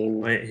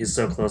remain... Wait, he's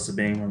so close to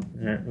being one.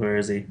 Where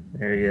is he?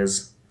 There he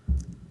is.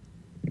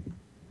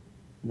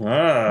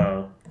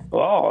 Whoa.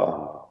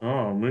 Oh,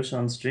 Moosh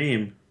on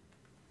stream.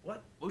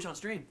 What? Moosh on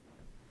stream.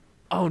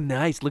 Oh,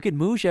 nice. Look at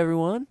Moosh,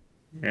 everyone.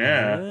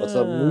 Yeah. What's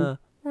up, Moosh?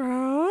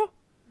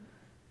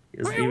 He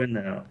doesn't even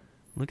know.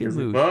 Look at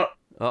Moosh.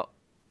 Oh.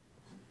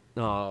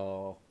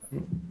 Oh.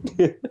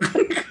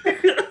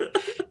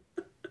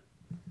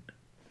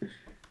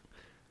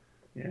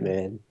 Yeah.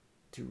 Man,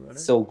 2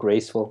 runners. so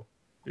graceful.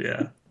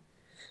 Yeah.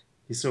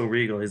 He's so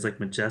regal. He's like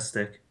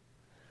majestic.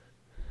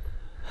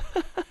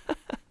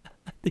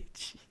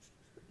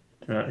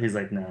 He's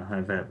like, no,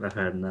 I've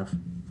had enough.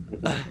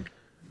 It's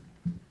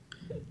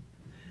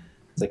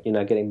like you're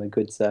not getting my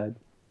good side.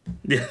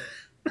 Yeah.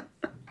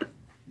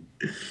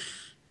 Does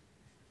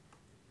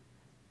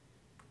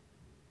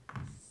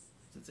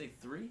it say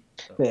 3?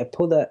 Oh. Wait, I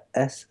pulled a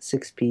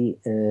S6P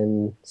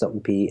and something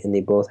P, and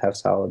they both have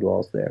solid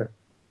walls there.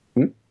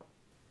 Between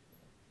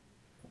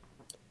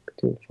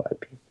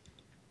 5P.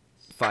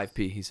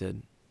 5P, he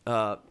said.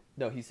 No,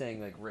 he's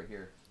saying like right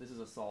here. This is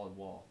a solid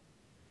wall.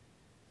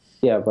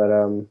 Yeah, but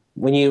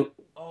when you...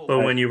 But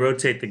when you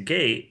rotate the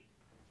gate,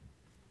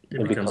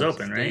 it becomes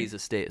open, right?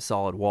 Stays a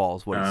solid wall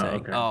is what he's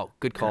saying. Okay. Oh,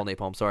 good call,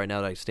 Napalm. Sorry, now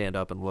that I stand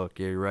up and look,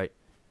 yeah, you're right.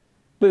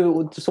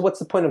 Wait, so what's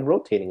the point of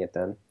rotating it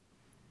then?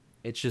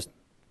 It just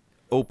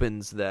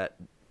opens the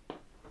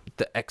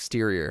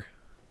exterior,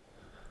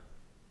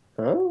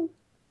 Huh?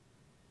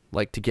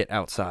 like to get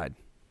outside.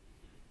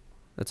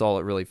 That's all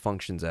it really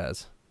functions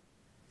as.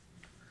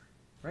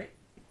 Right?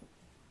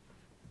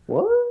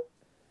 What?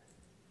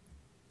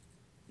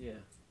 Yeah.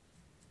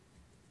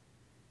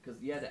 Because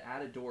you had to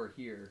add a door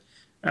here.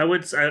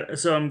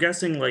 So I'm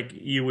guessing like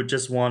you would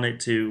just want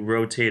it to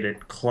rotate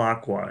it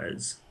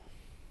clockwise.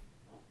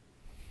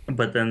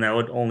 But then that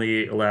would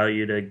only allow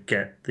you to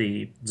get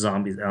the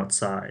zombies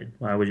outside.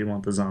 Why would you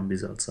want the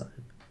zombies outside?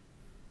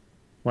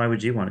 Why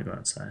would you want to go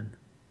outside?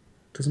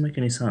 Doesn't make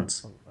any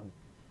sense.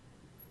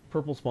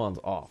 Purple spawn's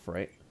off,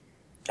 right?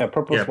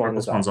 Purple Yeah, spawn purple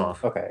is spawn's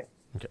off. off. Okay.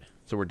 Okay,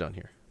 so we're done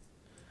here.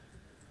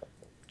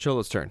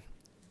 Cholo's turn.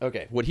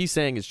 Okay, what he's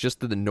saying is just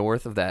to the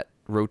north of that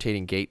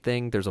rotating gate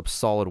thing, there's a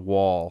solid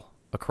wall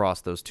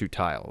across those 2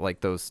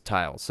 those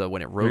tiles. So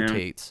when it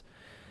rotates,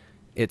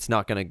 it's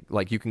not going to,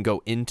 like, you can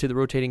go into the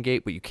rotating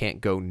gate, but you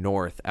can't go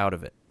north out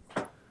of it.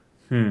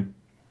 I'm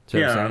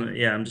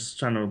just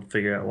trying to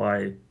figure out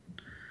why.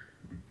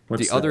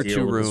 What's the other deal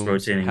 2 with this rooms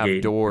rotating have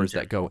gate doors in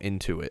that go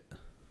into it.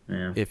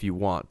 Yeah. If you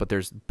want, but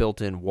there's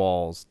built-in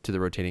walls to the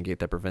rotating gate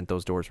that prevent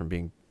those doors from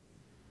being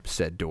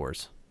said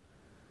doors.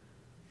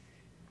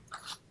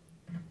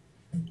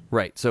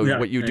 Right. So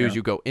what you do is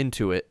you go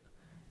into it,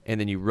 and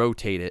then you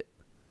rotate it,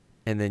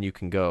 and then you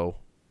can go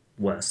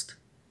West.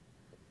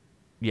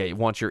 Yeah,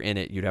 once you're in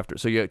it, you'd have to.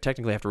 So you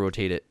technically have to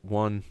rotate it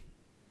one.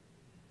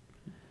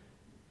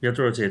 You have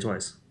to rotate it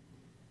twice.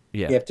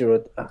 Yeah. You have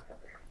to.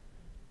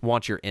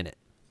 Once you're in it.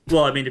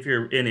 Well, I mean, if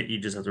you're in it, you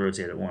just have to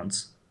rotate it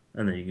once,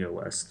 and then you can go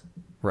west.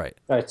 Right.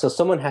 All right, so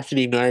someone has to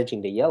be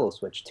managing the yellow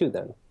switch too,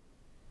 then.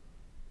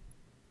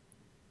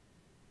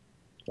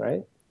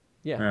 Right?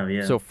 Yeah. Oh,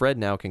 yeah. So Fred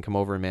now can come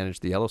over and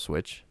manage the yellow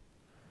switch.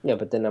 Yeah,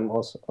 but then I'm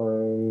also.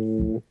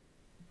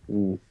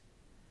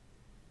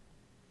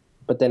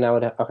 But then I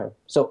would have. Okay.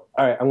 So,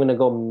 all right, I'm going to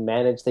go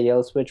manage the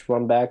yellow switch,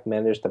 run back,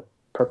 manage the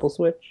purple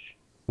switch.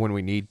 When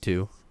we need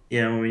to.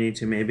 Yeah, when we need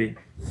to, maybe.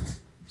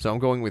 So I'm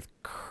going with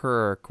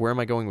Kirk. Where am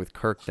I going with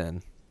Kirk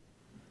then?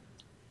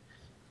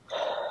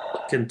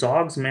 Can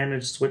dogs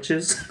manage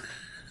switches?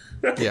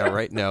 Yeah,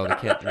 right. No, they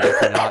can't. They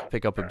cannot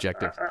pick up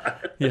objectives.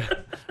 Yeah.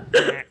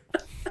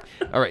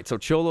 All right. So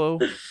Cholo,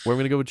 where I'm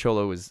going to go with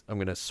Cholo is I'm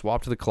going to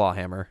swap to the claw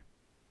hammer.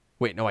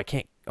 Wait, no, I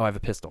can't. Oh, I have a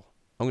pistol.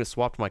 I'm going to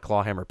swap to my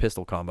claw hammer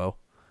pistol combo.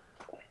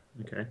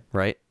 Okay.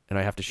 Right, and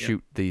I have to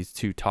shoot these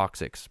 2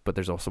 toxics, but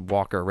there's also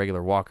a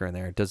regular walker in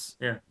there. Does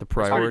the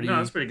priority? No,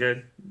 that's pretty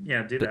good.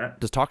 Yeah, do that.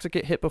 Does toxic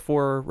get hit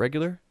before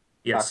regular?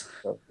 Yes.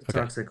 Okay.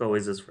 Toxic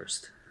always is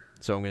first.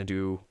 So I'm gonna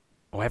do.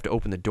 Oh, I have to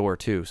open the door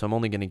too. So I'm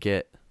only gonna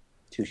get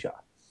 2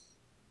 shots.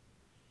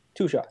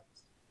 2 shots.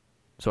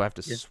 So I have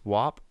to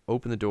swap,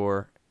 open the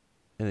door,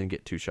 and then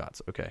get 2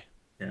 shots. Okay.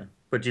 Yeah,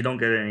 but you don't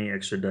get any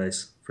extra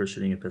dice for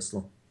shooting a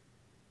pistol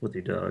with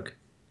your dog.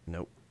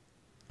 Nope.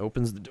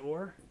 Opens the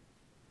door.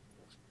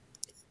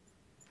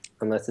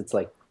 Unless it's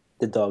like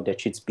the dog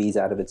that shoots bees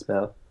out of its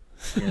mouth.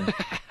 Yeah.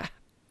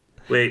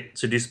 Wait,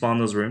 so do you spawn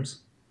those rooms?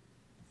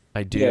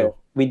 I do. Yeah,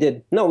 we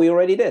did. No, we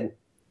already did.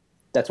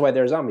 That's why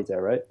there are zombies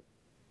there, right?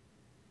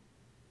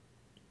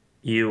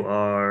 You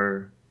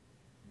are.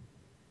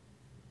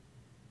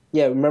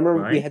 Yeah, remember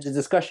we Right. had the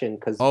discussion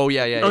because Oh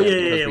yeah. We because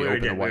already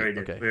opened did. the white. We already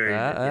Okay. did.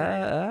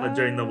 Yeah. But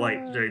during the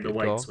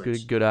white call.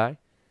 switch. Good eye.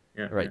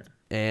 Yeah. Right.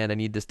 And I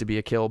need this to be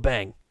a kill.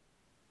 Bang.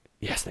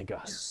 Yes, thank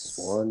God.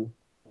 one.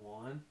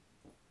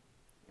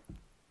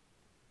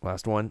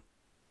 Last one.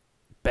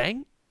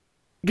 Bang.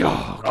 Oh,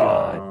 God.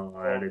 Oh,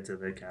 add it to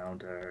the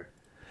counter.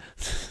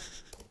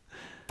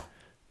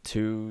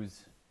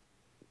 2s.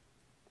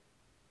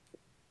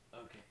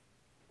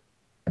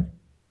 Okay.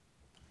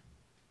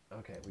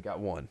 Okay, we got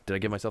 1. Did I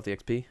give myself the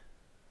XP?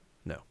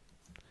 No.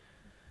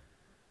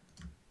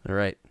 All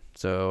right.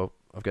 So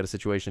I've got a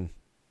situation.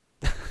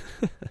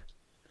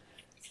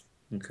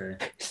 Okay.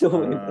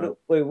 So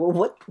wait,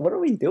 what are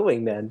we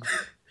doing, man?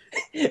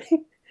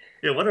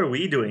 Yeah, what are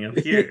we doing up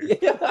here?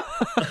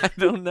 I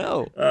don't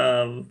know.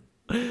 Now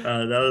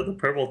that the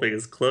purple thing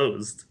is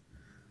closed.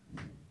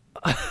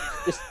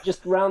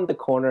 just round the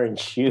corner and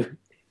shoot.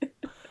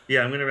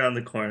 Yeah, I'm gonna round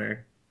the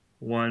corner.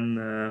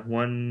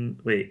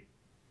 Wait.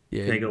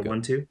 Yeah, Can I you go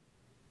 1, 2?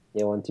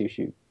 Yeah, 1, 2,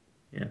 shoot.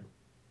 Yeah.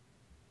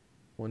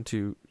 1,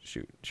 2,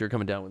 shoot. So you're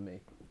coming down with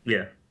me.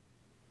 Yeah.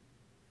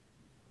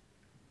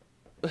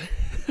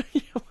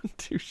 Yeah, 1,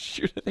 2,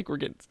 shoot. I think we're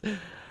getting.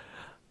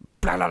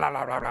 Blah blah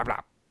blah blah blah blah.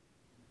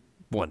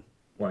 1.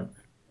 1.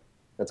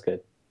 That's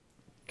good.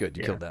 Good,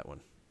 you killed that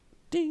one.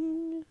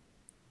 Ding.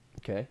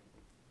 Okay.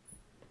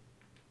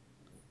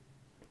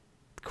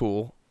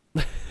 Cool.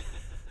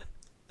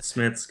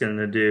 Smith's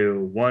gonna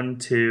do 1,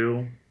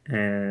 2,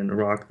 and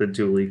rock the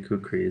dually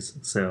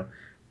kukris. So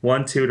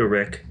 1, 2 to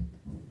Rick,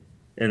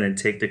 and then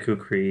take the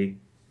kukri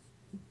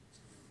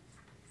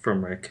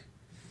from Rick.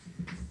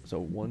 So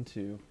 1,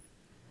 2.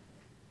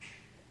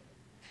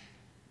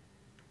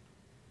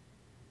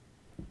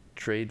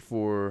 Trade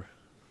for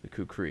the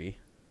kukri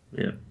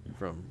Yeah.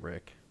 from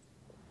Rick.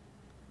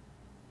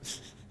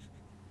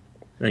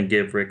 And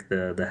give Rick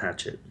the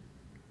hatchet.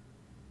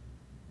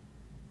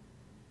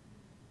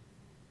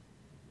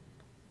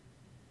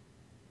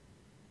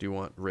 Do you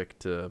want Rick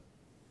to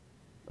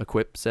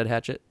equip said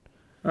hatchet?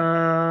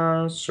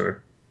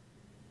 Sure.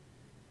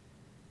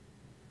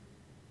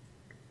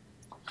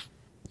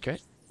 Okay.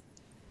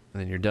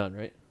 And then you're done,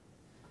 right?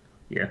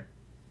 Yeah.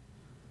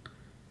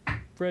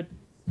 Fred.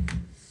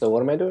 So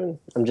what am I doing?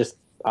 I'm just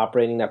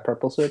operating that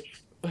purple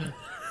switch.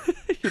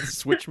 You're the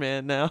switch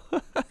man now.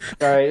 All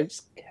right,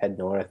 just head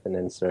north and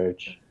then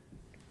search.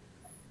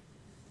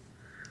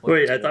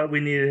 Wait, I thought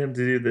we needed him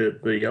to do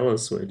the yellow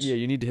switch. Yeah,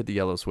 you need to hit the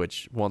yellow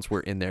switch once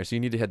we're in there. So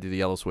you need to head to the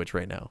yellow switch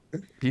right now.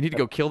 You need to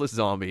go kill this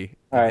zombie.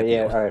 All right,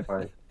 yeah, all right,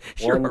 fine.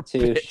 You're 1, a 2,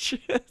 bitch.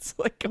 It's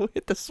like, go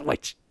hit the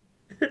switch.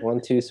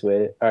 1, 2,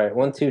 switch. All right,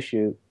 1, 2,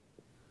 shoot.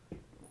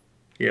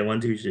 Yeah, 1,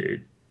 2,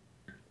 shoot.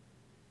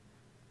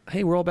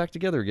 Hey, we're all back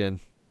together again.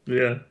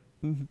 Yeah.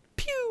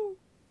 Pew!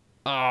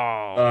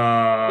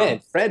 Oh, Man,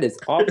 Fred is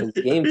off his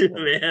game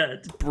today.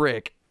 Man.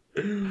 brick.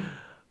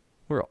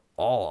 We're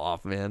all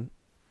off, man.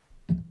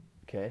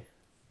 Okay.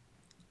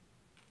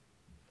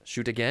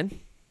 Shoot again.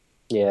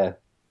 Yeah.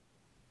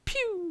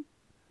 Pew!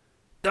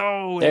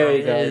 Oh, There there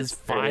you it go. is.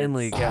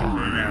 Finally, Even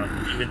God.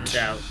 out. Even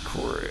out.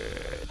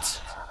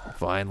 Crit.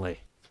 Finally.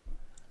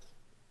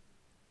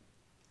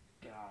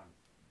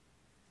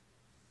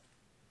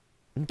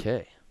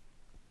 Okay.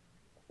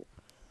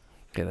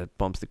 Okay, that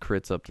bumps the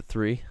crits up to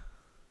 3.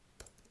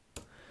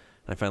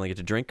 I finally get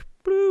to drink.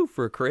 Woo,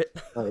 for a crit.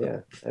 Oh yeah,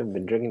 I've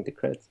been drinking the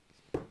crits.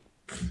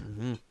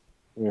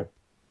 Yeah.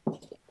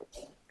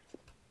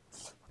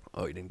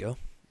 Oh, you didn't go?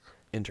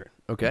 Intern.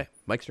 Okay,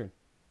 Mike's turn.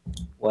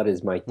 What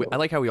is my? Wait, I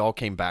like how we all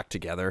came back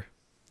together.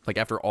 Like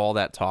after all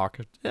that talk,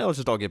 yeah, let's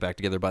just all get back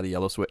together by the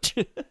yellow switch.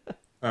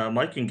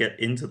 Mike can get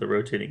into the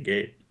rotating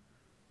gate.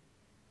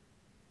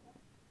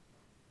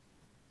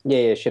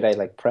 Yeah. Should I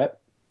like prep?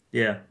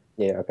 Yeah,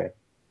 Yeah. Okay.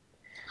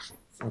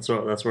 that's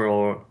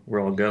where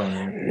we're all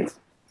going.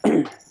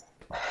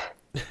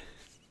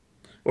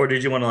 Or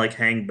did you want to like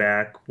hang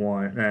back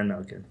one? No,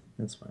 okay,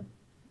 that's fine.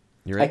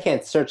 You're I right.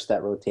 can't search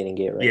that rotating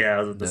gate, right? Yeah, I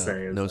was about to No,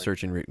 say. no Like,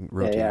 searching, Yeah,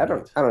 rotating. yeah.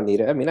 gates. I don't need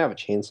it. I mean, I have a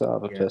chainsaw, I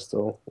have a Yeah.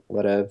 pistol,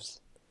 whatevs.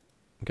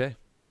 Okay.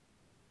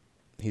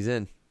 He's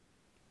in.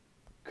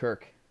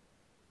 Kirk.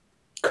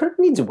 Kirk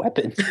needs a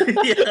weapon.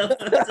 yeah.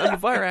 I'm a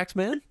fire axe,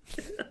 man.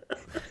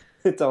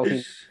 It's all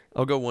he.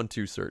 I'll go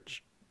 1-2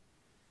 search.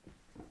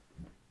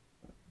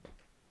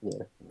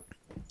 Yeah.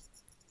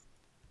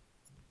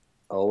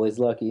 Always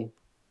lucky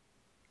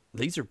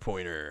Laser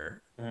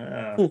pointer.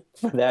 for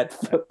that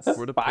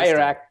For the fire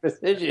pistol. act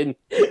precision.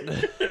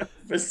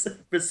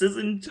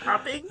 Precision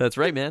chopping. That's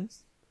right, man.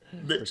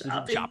 The Precision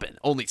chopping. chopping.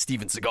 Only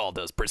Steven Seagal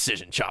does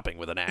precision chopping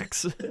with an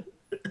axe.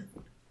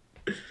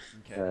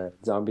 Okay.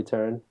 Zombie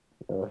turn.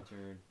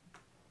 Turn.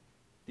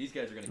 These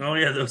guys are gonna. Oh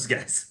yeah, those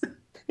guys.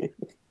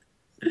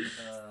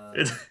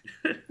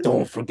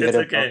 Don't forget It's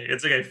about. okay.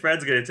 It's okay.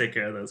 Fred's gonna take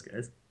care of those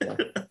guys.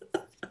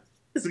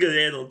 He's gonna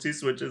handle 2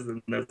 switches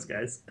and those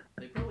guys.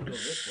 They probably go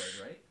this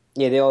way, right?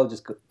 Yeah, they all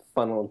just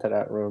funnel into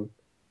that room.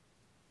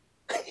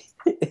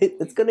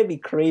 It's gonna be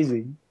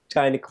crazy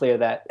trying to clear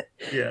that.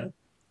 Yeah.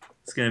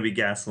 It's gonna be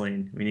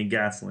gasoline. We need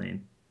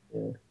gasoline.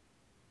 Yeah.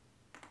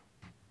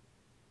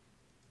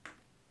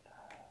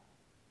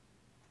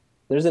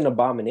 There's an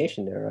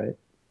abomination there, right?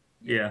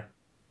 Yeah.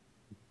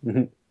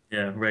 Mhm.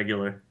 Yeah.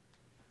 Regular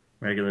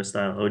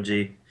style. OG.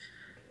 Okay,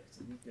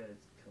 so these guys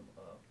come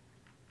up.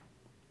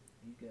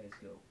 These guys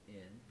go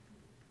in,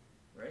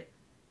 right?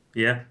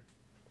 Yeah.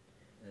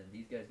 And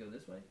these guys go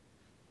this way.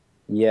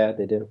 Yeah,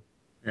 they do.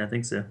 Yeah, I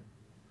think so.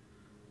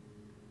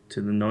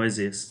 To the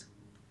noisiest.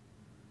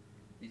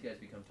 These guys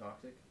become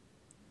toxic.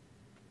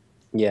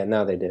 Yeah,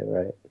 now they do,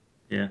 right?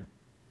 Yeah.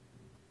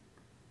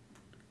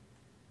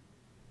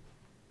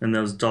 And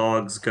those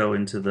dogs go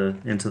into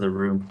the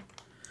room.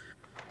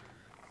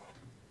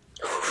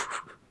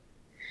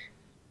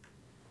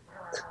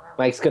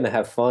 Mike's gonna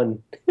have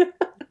fun.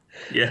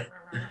 Yeah.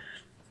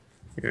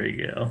 Here we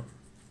go.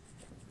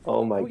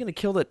 Oh How my! are we gonna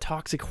kill that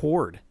toxic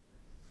horde?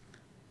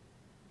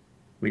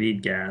 We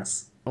need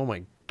gas. Oh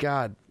my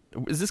god.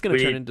 Is this gonna We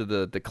turn need- into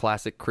the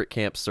classic crit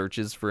camp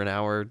searches for an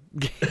hour?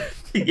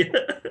 Yeah.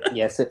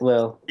 Yes, it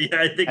will.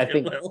 Yeah, I think I it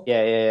think. will.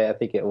 Yeah, I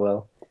think it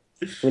will.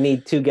 We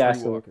need 2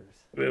 gas. walkers.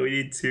 But we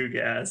need 2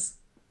 gas.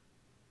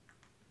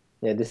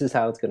 Yeah, this is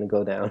how it's gonna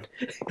go down.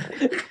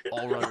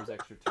 All runners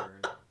extra turn.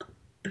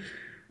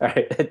 All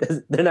right,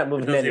 they're not It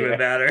moving doesn't anywhere. even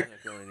matter.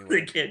 Not going anywhere.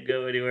 They can't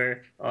go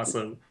anywhere.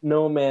 Awesome.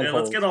 No man. Yeah,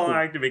 let's get all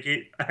our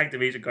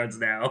activation cards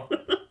now.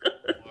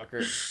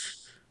 Walker.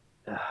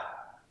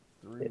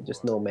 Yeah,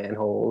 just no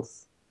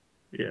manholes.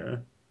 Yeah.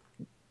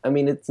 I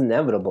mean, it's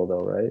inevitable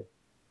though, right?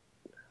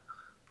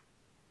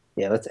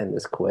 Yeah, let's end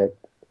this quick.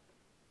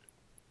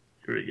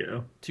 Here we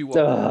go. 2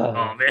 walkers.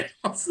 Oh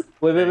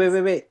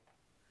man. Wait.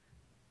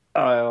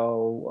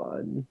 Oh,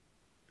 one.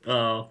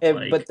 Oh, Hey,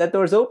 Mike. but that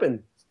door's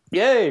open.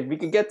 Yay, we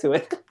can get to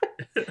it.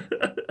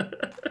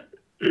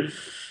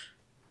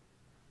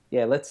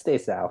 Yeah, let's stay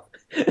south.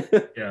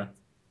 Yeah.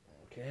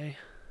 Okay.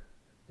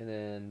 And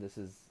then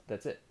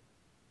that's it,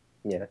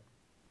 Yeah.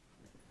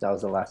 That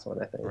was the last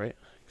one, I think. right?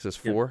 Because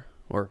it's Yep. 4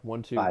 or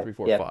 1, 2, 5. 3,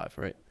 4, Yep. 5,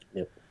 right?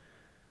 Yep.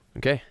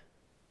 Okay.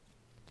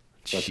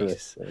 Let's do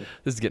Jeez. it.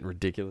 This is getting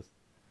ridiculous.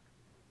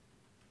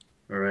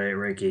 All right,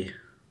 Ricky.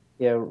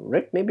 Yeah,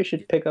 Rick maybe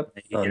should pick up.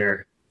 Oh, no.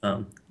 Here.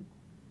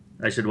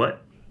 I should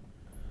what?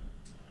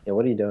 Yeah,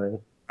 what are you doing?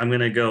 I'm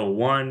gonna go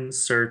 1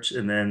 search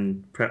and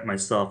then prep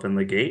myself in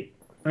the gate,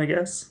 I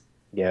guess.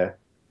 Yeah.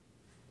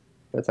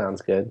 That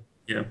sounds good.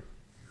 Yeah.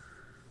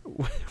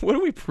 What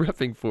are we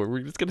prepping for?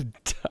 We're just gonna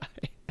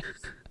die.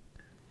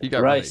 You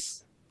got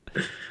Rice.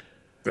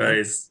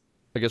 Rice.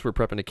 I guess we're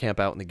prepping to camp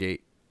out in the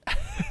gate.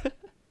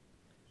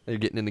 Are you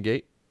getting in the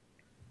gate?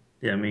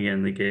 Yeah, me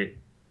in the gate.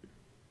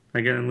 I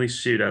can at least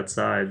shoot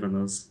outside when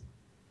those.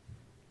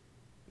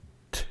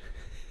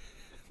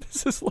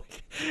 This is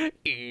like.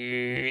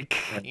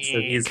 So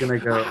he's gonna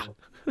go.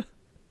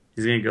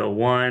 He's gonna go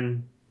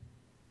 1.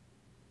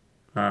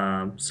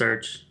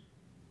 Search.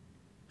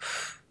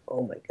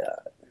 Oh my god.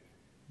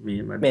 Me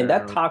and my Man,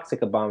 that dad.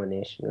 toxic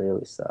abomination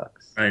really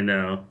sucks. I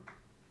know.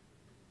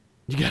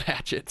 You got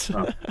hatchets.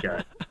 Oh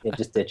god. Yeah,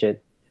 just ditch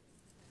it.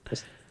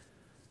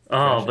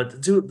 Oh,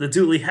 but the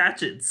dually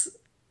hatchets.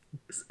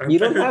 Are You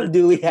don't better have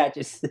than- dually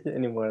hatches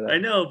anymore, though. I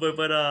know, but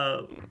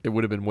It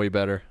would have been way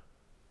better.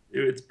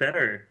 it's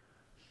better.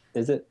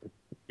 Is it?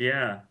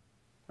 Yeah.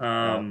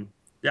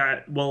 Yeah.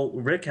 Well,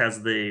 Rick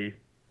has the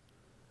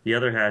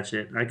other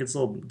hatchet. I can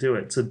still do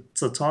it.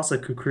 So toss a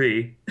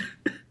kukri.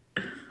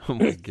 Oh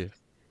my god.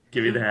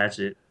 Give me the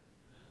hatchet.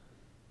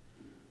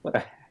 What a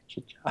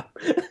hatchet job.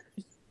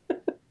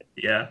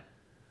 Yeah.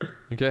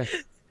 Okay.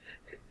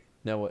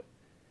 Now what?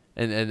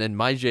 And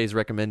my J's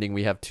recommending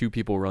we have 2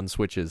 people run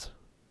switches.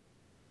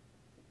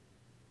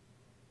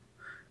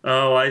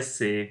 Oh, I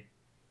see.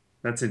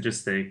 That's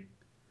interesting.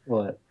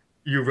 What?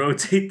 You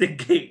rotate the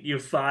gate, you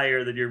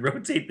fire, then you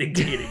rotate the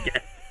gate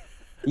again.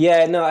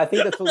 Yeah, no, I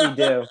think that's what we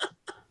do.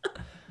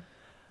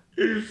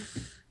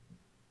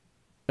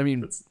 I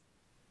mean, It's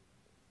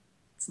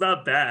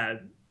not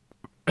bad.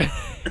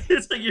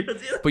 It's like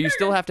but you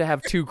still have to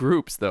have 2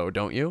 groups, though,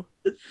 don't you?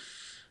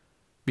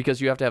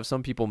 Because you have to have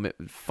some people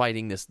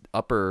fighting this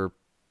upper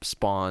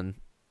spawn,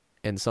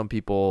 and some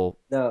people.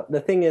 No,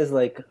 the thing is,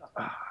 like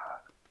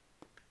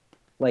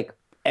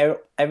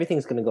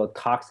everything's gonna go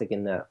toxic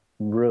in that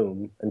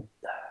room, and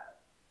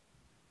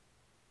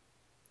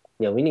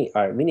yeah, we need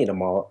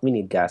them all. We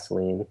need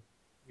gasoline.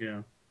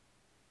 Yeah.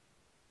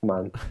 Come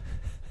on.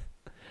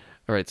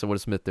 All right, so what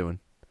is Smith doing?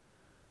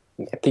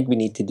 I think we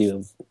need to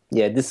do.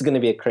 Yeah, this is gonna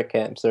be a crit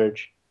camp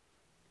search.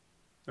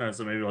 All right,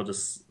 so maybe I'll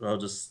just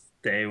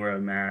stay where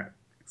I'm at.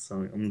 So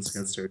I'm just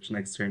gonna search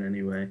next turn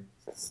anyway.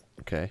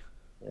 Okay.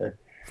 Yeah.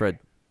 Fred.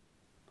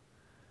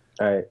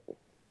 All right.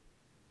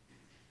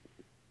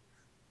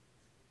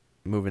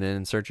 Moving in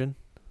and searching.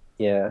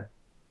 Yeah.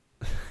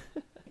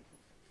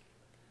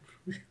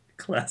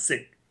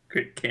 Classic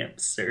crit camp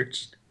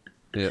search.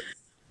 Yep.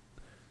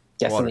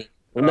 Gasoline.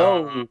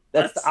 No,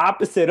 that's the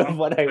opposite of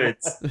what I want.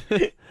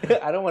 Wait.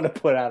 I don't want to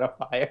put out a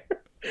fire.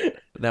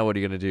 Now what are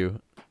you gonna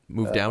do?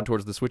 Move down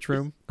towards the switch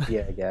room?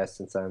 Yeah, I guess,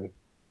 since I'm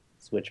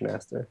switch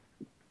master.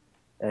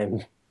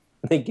 I'm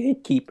the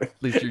gatekeeper.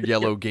 At least you're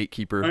yellow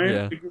gatekeeper. I'm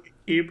Yeah. the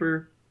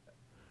gatekeeper.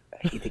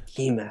 Hey, the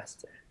key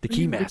master. The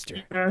key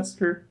master.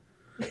 Master.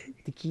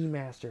 The key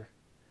master.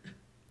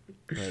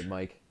 All right,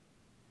 Mike.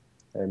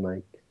 Hey,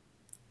 Mike.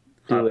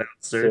 Hop it. out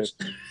search.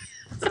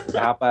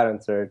 Hop out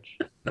and search.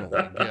 Oh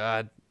my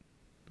god.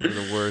 You're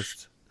the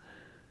worst.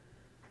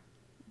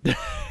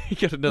 You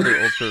got another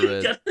ultra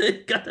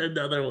red. got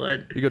another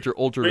one. You got your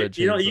ultra red.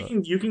 You know,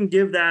 chainsaw. you can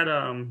give that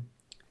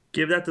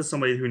to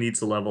somebody who needs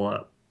to level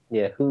up.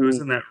 Yeah, Who's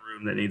in that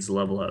room that needs to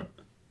level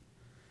up?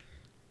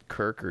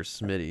 Kirk or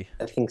Smitty?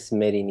 I think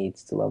Smitty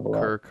needs to level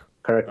up. Kirk.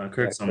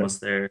 Kirk's yeah,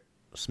 almost there.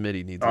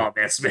 Smitty needs Oh it.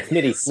 man,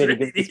 Smitty. Smitty, give it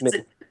to needs Smitty.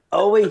 it.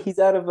 Oh wait, he's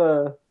out of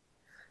a.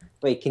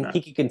 Wait, No.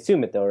 he can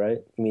consume it though,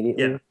 right?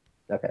 Immediately. Yeah.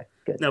 Okay,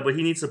 good. No, but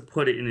he needs to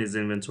put it in his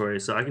inventory,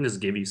 so I can just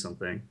give you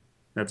something.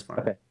 That's fine.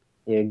 Okay.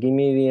 Yeah, give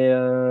me the.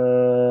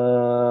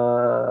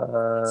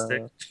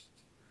 Stick.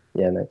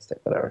 Yeah, nightstick,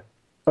 whatever.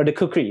 Or the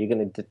kukri. You're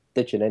gonna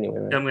ditch it anyway,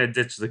 right? I'm gonna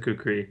ditch the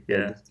kukri.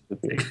 Yeah. ditch the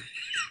kukri.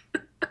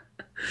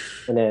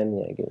 And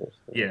then give it.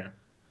 Yeah.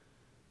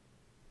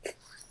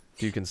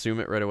 Do you consume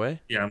it right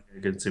away? Yeah, I'm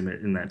gonna consume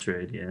it in that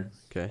trade. Yeah.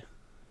 Okay.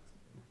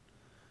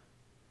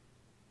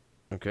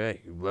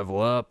 Okay, you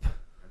level up.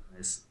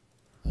 Nice.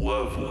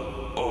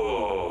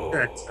 Level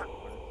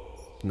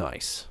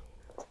Nice.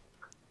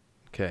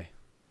 Okay,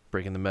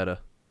 breaking the meta.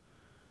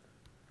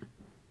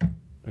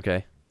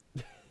 Okay.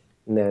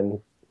 And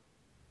then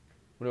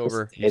Went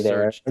over. stay You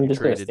there. searched. I'm You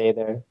just gonna traded. stay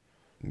there.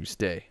 You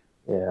stay.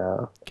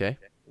 Yeah. Okay.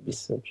 Be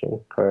searching.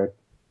 Kirk.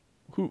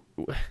 Who?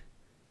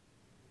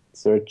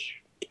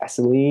 Search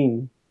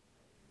gasoline.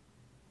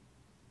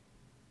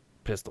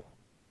 Pistol.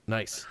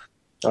 Nice.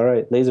 All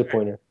right, laser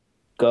pointer.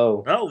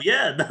 Go. Oh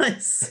yeah,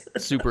 nice.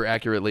 Super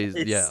accurately.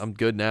 Nice. Yeah, I'm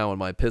good now on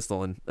my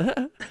pistol. And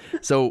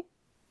so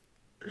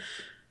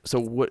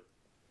what?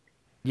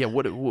 Yeah,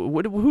 what?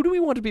 Who do we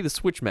want to be the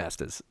switch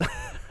masters?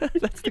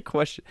 That's the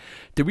question.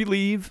 Did we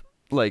leave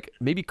like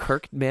maybe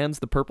Kirk mans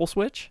the purple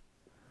switch?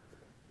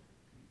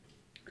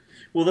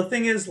 Well, the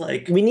thing is,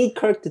 like, We need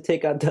Kirk to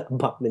take out the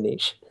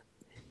abomination.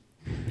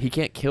 He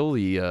can't kill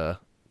the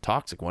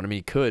toxic one. I mean,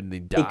 he could, and he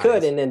dies. He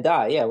could and then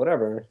die. Yeah,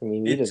 whatever. I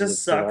mean, he it doesn't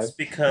just sucks survive.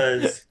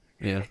 because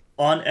Yeah.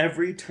 on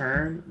every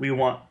turn we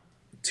want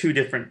two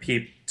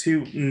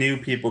new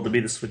people to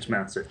be the switch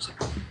masters.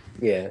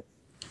 Yeah.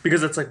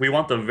 Because it's like we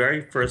want the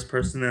very first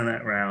person in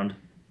that round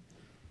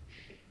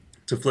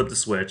to flip the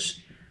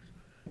switch,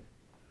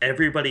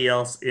 everybody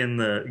else in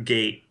the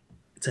gate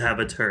to have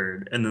a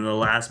turn, and then the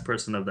last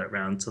person of that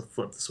round to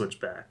flip the switch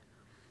back.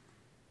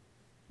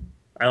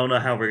 I don't know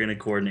how we're going to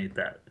coordinate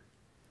that.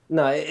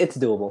 No, it's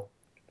doable.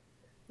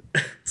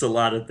 It's a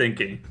lot of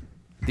thinking.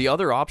 The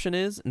other option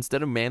is,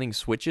 instead of manning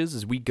switches,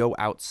 is we go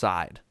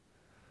outside.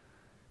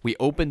 We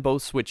open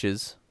both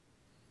switches,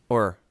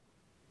 or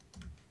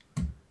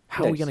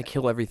how are we going to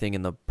kill everything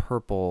in the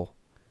purple?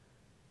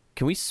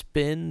 Can we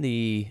spin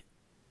the...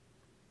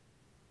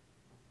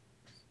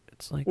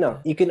 It's like... No,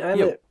 you can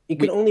either Yeah, you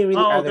can only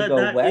really either go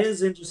that west.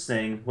 is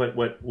interesting. What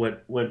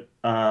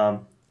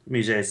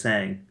Mijay is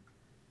saying.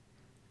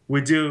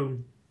 We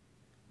do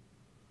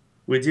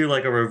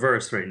like a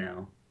reverse right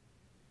now,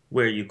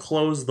 where you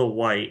close the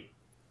white,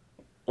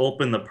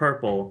 open the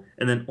purple,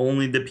 and then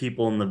only the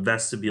people in the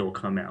vestibule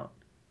come out,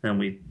 and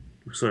we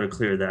sort of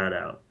clear that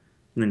out,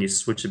 and then you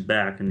switch it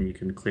back, and then you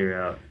can clear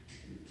out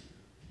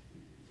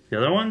the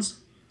other ones.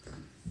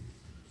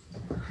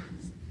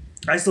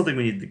 I still think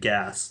we need the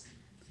gas.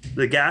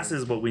 The gas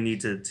is what we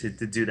need to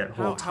do that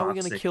whole How are we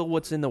going to toxic. kill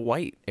what's in the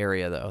white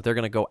area, though? They're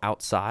going to go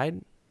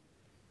outside?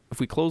 If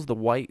we close the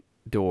white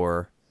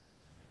door...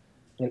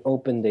 And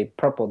open the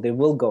purple, they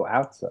will go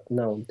outside.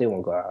 No, they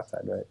won't go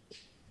outside, right?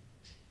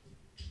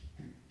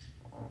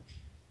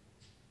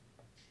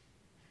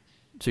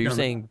 So you're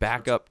saying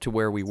back up to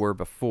where we were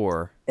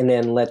before. And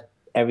then let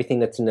everything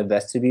that's in the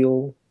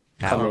vestibule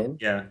come in.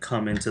 Yeah,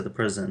 come into the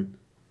prison.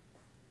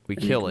 We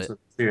And you kill can it. sort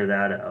of clear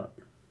that out.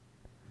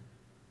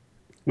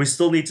 We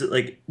still need to,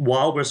 like,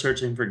 while we're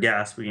searching for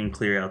gas, we can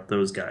clear out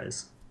those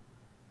guys.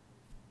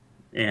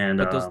 And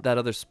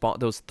But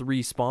those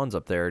 3 spawns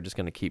up there are just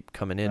going to keep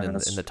coming in, and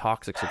the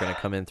toxics are going to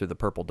come in through the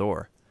purple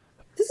door.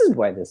 This is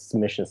why this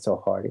mission is so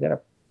hard. You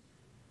gotta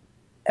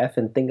F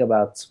and think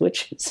about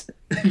switches.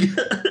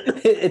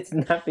 It's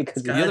not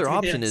because The other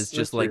option is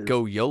just like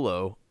go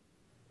YOLO,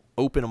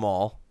 open them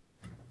all,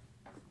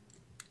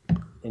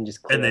 and just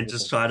and then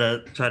just try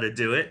to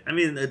do it. I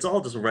mean, it's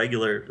all just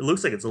regular. It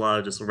looks like it's a lot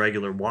of just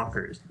regular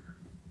walkers.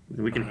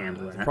 We can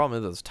handle that. The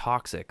problem is those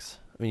toxics.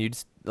 I mean, you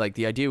just like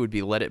the idea would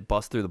be let it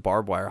bust through the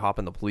barbed wire, hop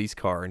in the police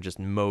car, and just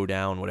mow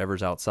down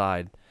whatever's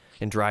outside,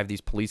 and drive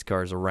these police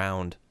cars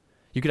around.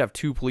 You could have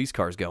 2 police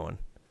cars going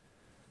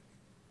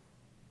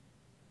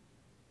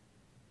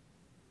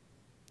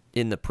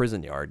in the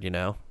prison yard, you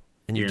know,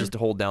 and you just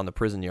hold down the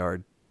prison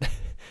yard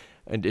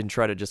and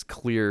try to just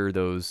clear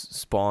those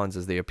spawns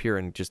as they appear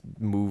and just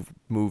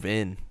move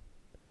in.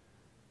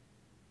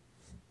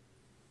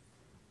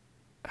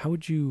 How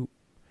would you?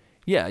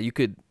 Yeah, you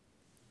could.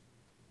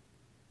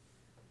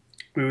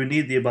 We would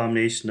need the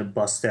abomination to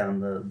bust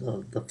down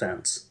the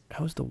fence.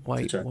 How's the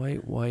white?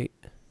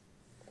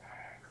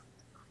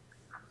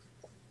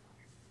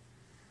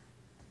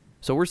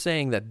 So we're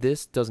saying that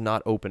this does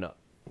not open up.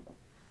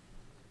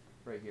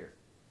 Right here.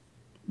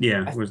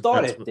 Yeah, I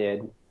thought it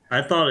did.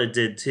 I thought it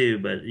did too,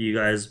 but you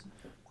guys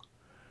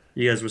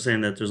were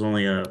saying that there's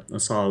only a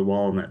solid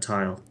wall in that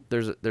tile.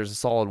 There's a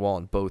solid wall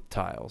in both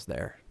tiles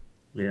there.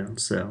 Yeah,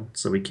 so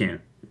we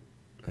can't.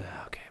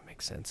 Okay,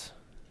 makes sense.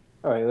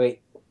 All right,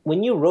 wait.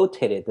 When you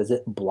rotate it, does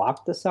it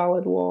block the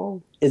solid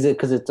wall? Is it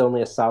because it's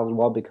only a solid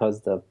wall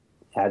because it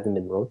hasn't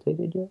been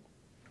rotated yet?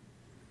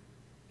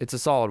 It's a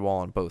solid wall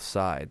on both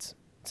sides.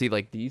 See,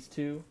 like these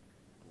two,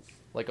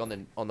 like on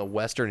the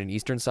western and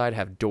eastern side,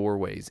 have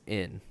doorways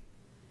in.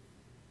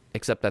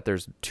 Except that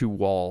there's 2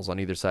 walls on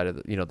either side of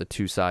the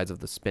 2 sides of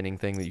the spinning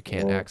thing that you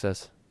can't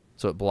access.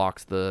 So it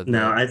blocks the.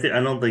 No, I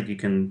don't think you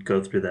can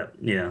go through that.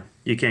 Yeah,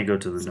 you can't go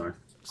to the north.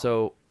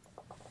 So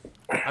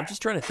I'm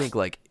just trying to think,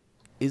 like,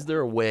 is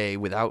there a way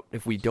without,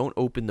 if we don't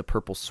open the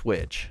purple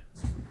switch,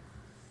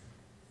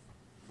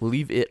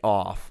 leave it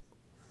off,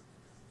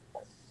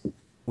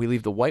 we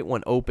leave the white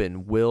one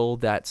open, will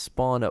that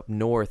spawn up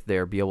north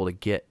there be able to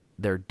get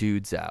their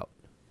dudes out?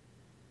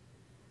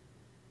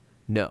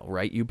 No,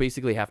 right? You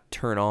basically have to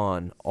turn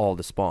on all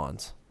the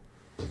spawns.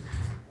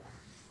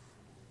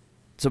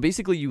 So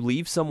basically you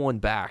leave someone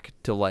back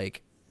to,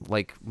 like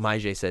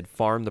Maije said,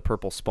 farm the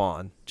purple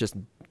spawn. Just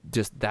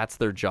that's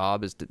their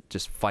job, is to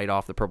just fight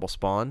off the purple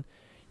spawn.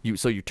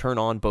 So you turn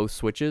on both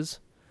switches,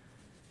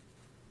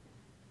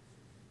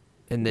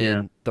 and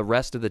then the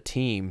rest of the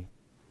team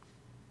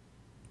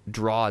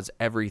draws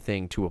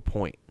everything to a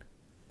point.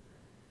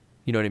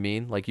 You know what I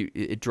mean? Like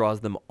it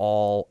draws them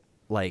all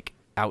like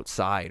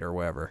outside or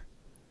wherever.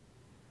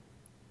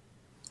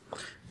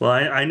 Well,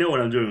 I know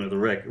what I'm doing with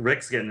Rick.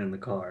 Rick's getting in the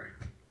car.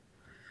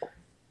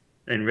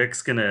 And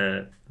Rick's going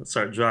to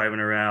start driving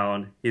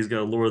around. He's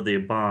going to lure the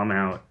bomb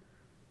out,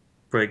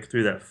 break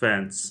through that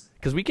fence.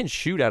 Because we can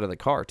shoot out of the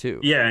car, too.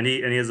 Yeah, and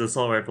he has an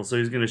assault rifle, so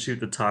he's going to shoot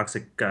the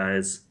toxic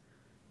guys.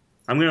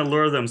 I'm going to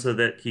lure them so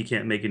that he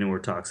can't make any more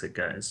toxic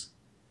guys.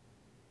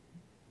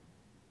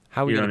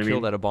 How are we going to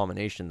kill that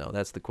abomination, though?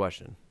 That's the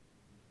question.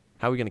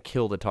 How are we going to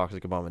kill the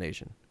toxic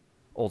abomination,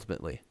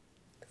 ultimately?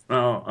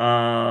 Well,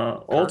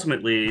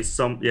 ultimately,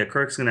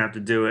 Kirk's going to have to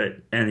do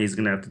it, and he's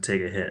going to have to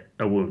take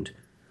a wound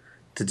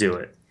to do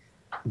it.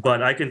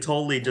 But I can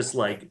totally just,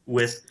 like,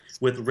 with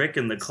Rick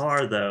in the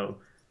car, though,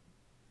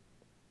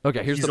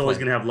 okay, he's always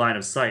going to have line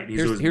of sight.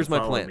 Here's my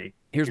plan.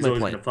 He's always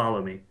going to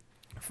follow me.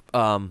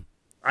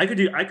 I could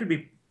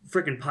be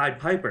freaking Pied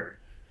Piper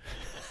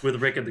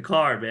with Rick in the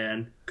car,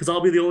 man, because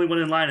I'll be the only one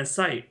in line of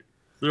sight.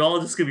 They're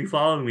all just going to be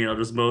following me, and I'll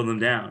just mow them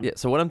down. Yeah,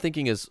 so what I'm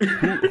thinking is,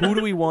 who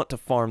do we want to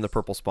farm the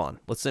purple spawn?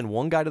 Let's send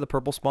one guy to the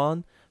purple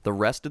spawn. The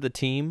rest of the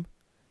team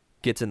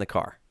gets in the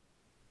car.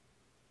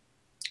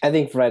 I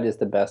think Fred is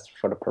the best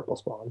for the purple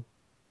spawn.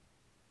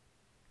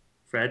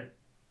 Fred?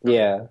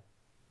 Yeah.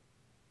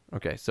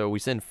 Okay, so we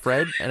send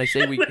Fred, and I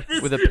say we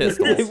with a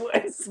pistol.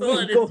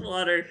 Blood is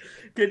water.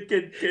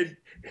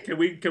 Can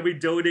we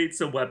donate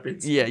some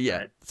weapons?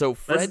 Yeah. So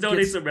Fred let's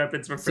donate some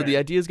weapons for Fred. So the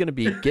idea is going to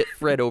be get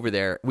Fred over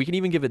there. We can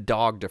even give a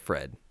dog to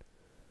Fred.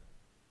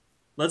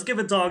 Let's give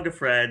a dog to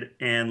Fred,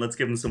 and let's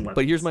give him some weapons.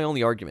 But here's my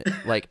only argument.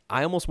 Like,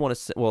 I almost want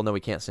to... Well, no, we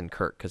can't send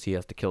Kirk because he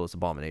has to kill this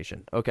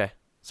abomination. Okay,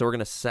 so we're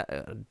going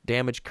to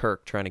damage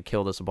Kirk trying to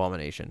kill this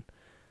abomination.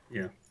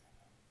 Yeah.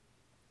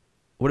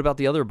 What about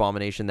the other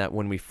abomination that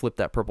when we flip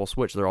that purple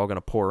switch, they're all going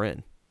to pour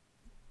in?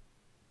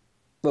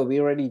 But we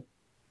already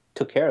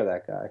took care of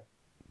that guy.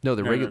 No,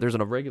 No. there's a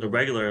The regular.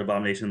 regular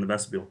abomination in the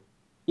vestibule.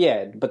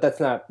 Yeah, but that's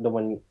not the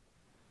one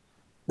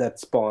that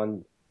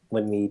spawned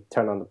when we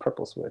turn on the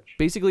purple switch.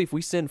 Basically, if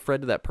we send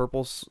Fred to that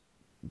purple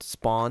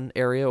spawn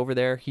area over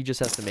there, he just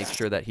has to make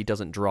sure that he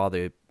doesn't draw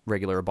the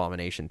regular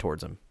abomination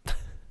towards him.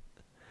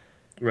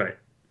 Right.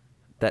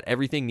 That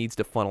everything needs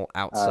to funnel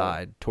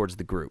outside towards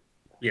the group.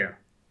 Yeah.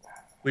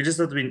 We just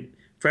have to be.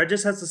 Fred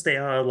just has to stay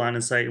out of line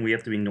of sight, and we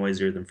have to be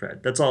noisier than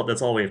Fred. That's all.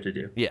 That's all we have to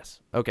do. Yes.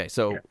 Okay.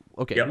 So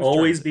okay. Yeah. whose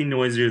Always turn is be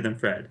noisier than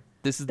Fred. it?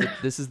 This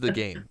is the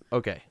game.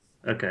 Okay.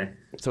 Okay.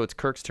 So it's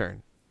Kirk's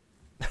turn.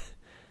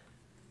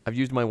 I've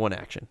used my one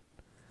action.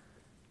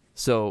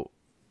 So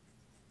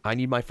I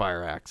need my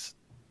fire axe.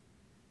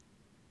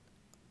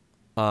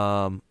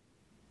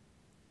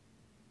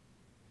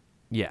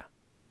 Yeah.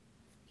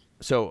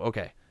 So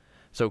okay.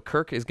 So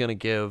Kirk is gonna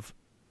give.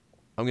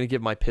 I'm gonna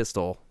give my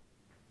pistol.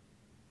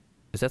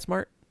 Is that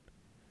smart?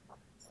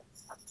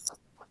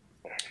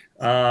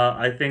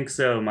 I think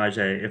so,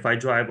 Majay. If I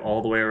drive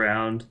all the way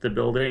around the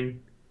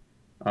building,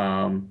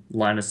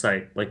 line of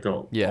sight, like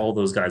all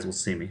those guys will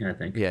see me. I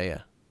think.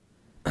 Yeah.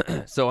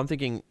 So I'm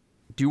thinking,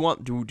 do you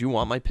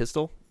want my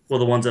pistol? Well,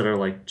 the ones that are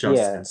like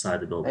just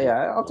inside the building.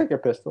 Yeah, I'll take your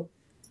pistol.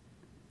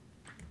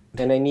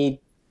 And I need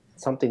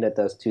something that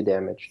does 2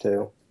 damage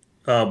too.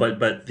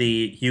 But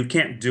you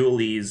can't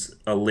dualize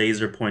a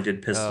laser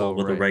pointed pistol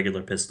with a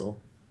regular pistol.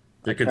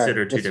 They're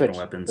considered two different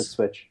weapons. Let's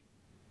switch.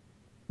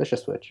 Let's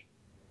just switch.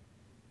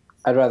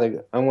 I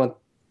want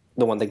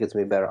the one that gives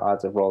me better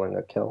odds of rolling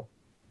a kill.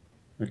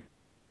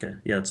 Okay,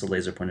 yeah, it's a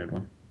laser pointed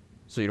one.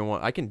 So you don't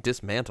want? I can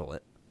dismantle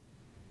it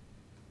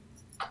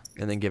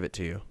and then give it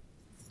to you.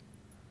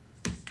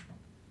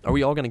 Are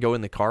we all gonna go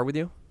in the car with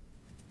you?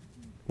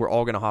 We're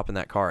all gonna hop in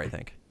that car, I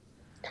think.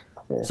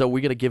 Yeah. So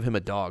we gotta give him a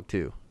dog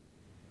too.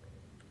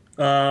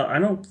 I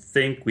don't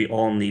think we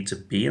all need to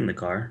be in the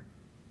car.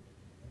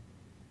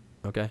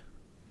 Okay.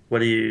 What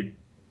do you...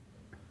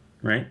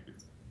 Right?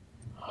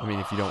 I mean,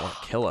 if you don't want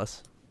to kill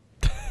us.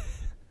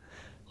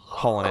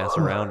 Hauling ass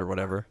around or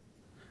whatever.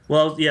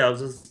 Well, yeah, I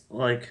was just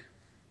like...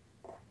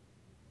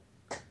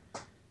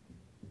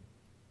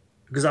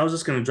 Because I was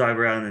just going to drive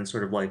around and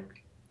sort of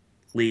like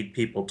lead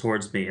people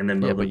towards me and then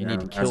mow them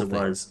down as it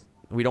was.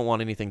 We don't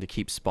want anything to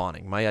keep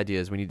spawning. My idea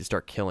is we need to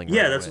start killing.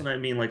 Yeah, that's what I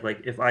mean. Like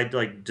if I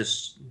like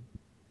just...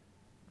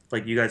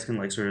 Like, you guys can,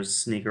 like, sort of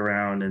sneak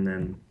around and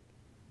then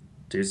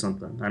do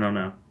something. I don't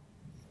know.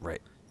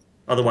 Right.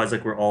 Otherwise,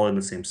 like, we're all in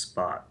the same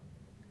spot.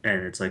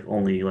 And it's, like,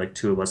 only, like,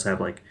 2 of us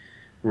have, like,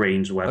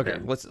 ranged weapons.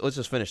 Okay, let's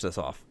just finish this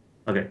off.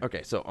 Okay.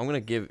 Okay, so I'm going to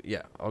give...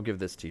 Yeah, I'll give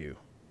this to you.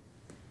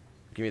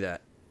 Give me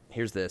that.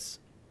 Here's this.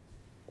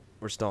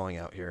 We're stalling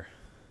out here.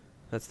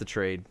 That's the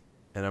trade.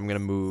 And I'm going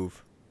to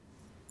move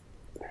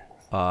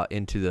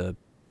into the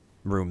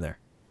room there.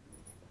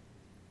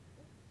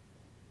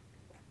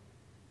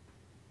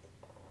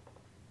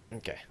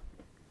 Okay.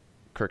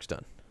 Kirk's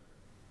done.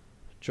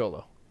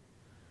 Cholo.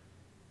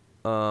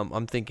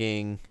 I'm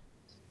thinking...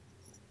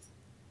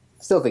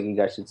 Still think you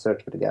guys should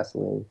search for the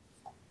gasoline.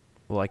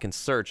 Well, I can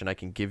search and I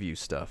can give you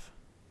stuff.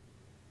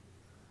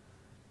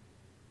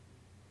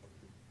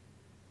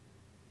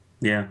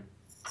 Yeah.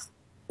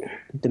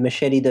 The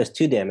machete does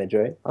 2 damage,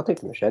 right? I'll take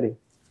the machete.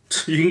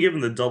 You can give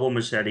him the double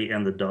machete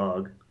and the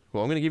dog.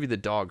 Well, I'm going to give you the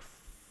dog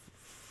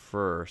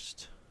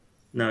first.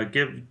 No,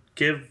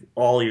 give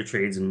all your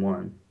trades in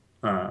one.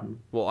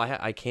 Well,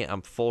 I can't.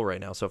 I'm full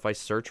right now. So if I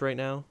search right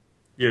now,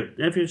 yeah.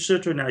 If you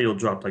search right now, you'll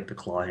drop like the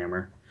claw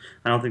hammer.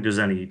 I don't think there's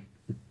any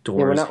doors.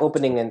 Yeah, we're not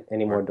opening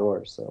any more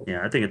doors. So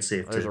yeah, I think it's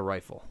safe. There's a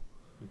rifle.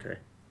 Okay.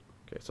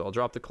 Okay, so I'll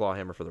drop the claw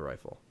hammer for the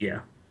rifle. Yeah.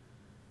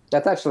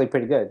 That's actually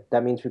pretty good.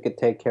 That means we could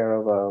take care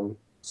of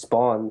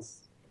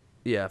spawns.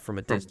 Yeah, from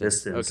a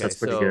distance. Okay, that's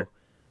pretty so good.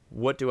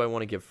 What do I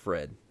want to give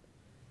Fred?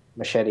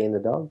 Machete and the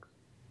dog.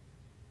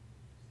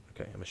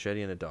 Okay, a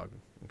machete and a dog.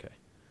 Okay.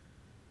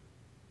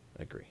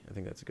 I agree. I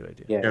think that's a good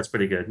idea. Yeah, that's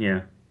pretty good.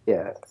 Yeah.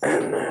 Yeah.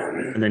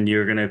 And then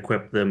you're gonna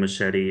equip the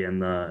machete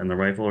and the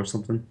rifle or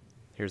something.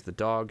 Here's the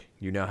dog.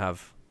 You now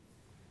have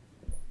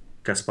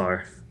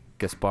Gaspard.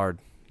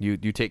 You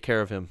take care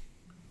of him.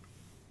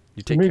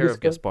 You take care of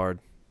Gaspard.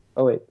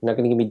 Oh wait, you're not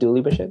gonna give me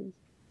dually machetes?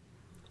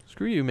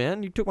 Screw you,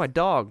 man. You took my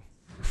dog.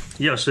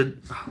 Yeah,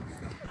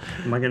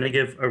 am I gonna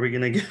give? Are we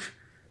gonna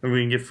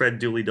give Fred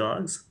dually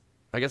dogs?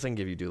 I guess I can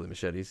give you dually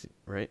machetes,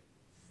 right?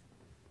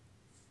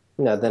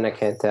 No, then I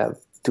can't have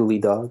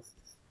dually dogs.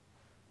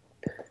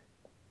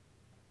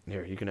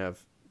 Here, you can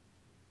have...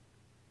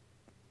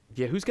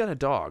 Yeah, who's got a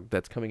dog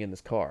that's coming in this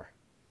car?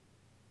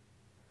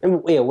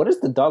 And yeah, what is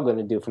the dog going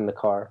to do from the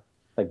car?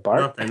 Like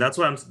bark? Nothing. That's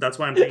why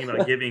I'm thinking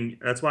about giving.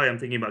 That's why I'm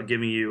thinking about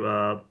giving you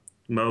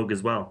Moog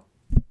as well.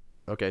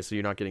 Okay, so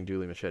you're not getting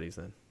dually machetes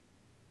then.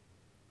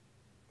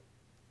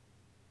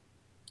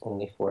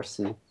 Only 4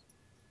 seats.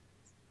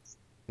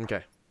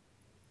 Okay.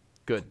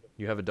 Good.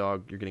 You have a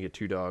dog. You're gonna get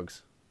 2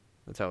 dogs.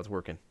 That's how it's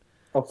working.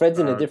 Oh, Fred's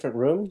in a different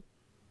room?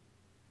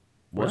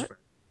 What?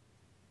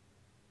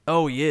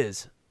 Oh, he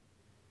is.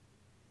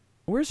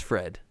 Where's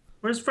Fred?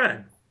 Where's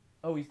Fred?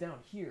 Oh, he's down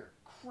here.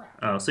 Crap.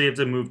 Oh, so you have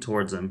to move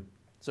towards him.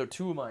 So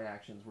 2 of my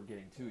actions were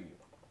getting to you.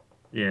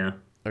 Yeah.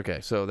 Okay,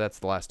 so that's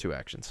the last 2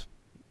 actions.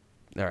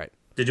 All right.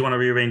 Did you want to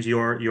rearrange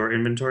your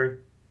inventory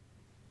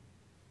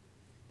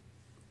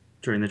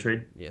during the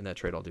trade? Yeah, in that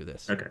trade, I'll do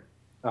this. Okay.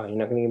 Oh, you're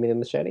not gonna give me the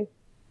machete?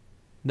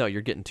 No,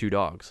 you're getting 2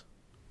 dogs.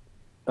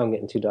 Oh, I'm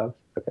getting 2 dogs.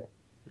 Okay.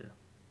 Yeah.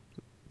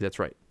 That's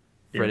right.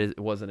 Fred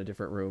was in a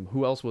different room.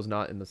 Who else was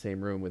not in the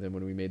same room with him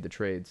when we made the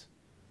trades?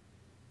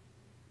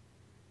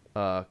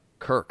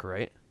 Kirk,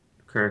 right?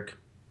 Kirk.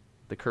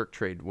 The Kirk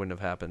trade wouldn't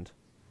have happened.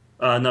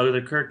 No,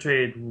 the Kirk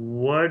trade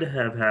would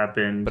have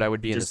happened. But I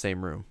would be in the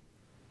same room.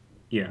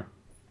 Yeah.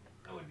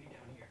 I would be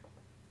down here.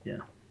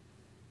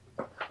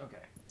 Yeah. Okay.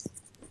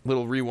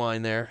 Little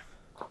rewind there.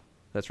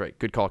 That's right.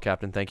 Good call,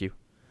 Captain. Thank you.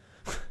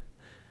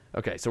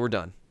 Okay, so we're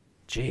done.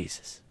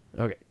 Jesus.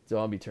 Okay,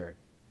 zombie turn.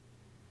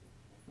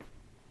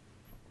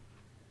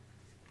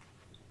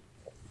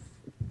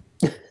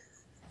 So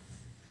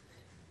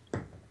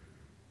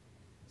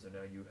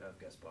now you have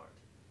Gaspard.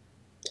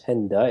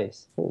 10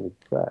 dice. Holy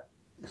crap.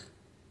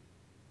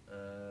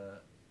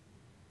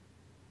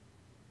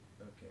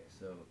 Okay,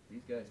 so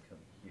these guys come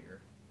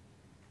here.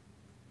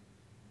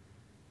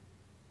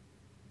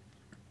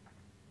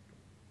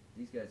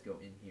 These guys go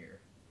in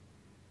here.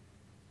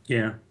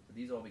 Yeah. So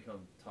these all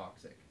become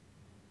toxic.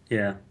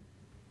 Yeah.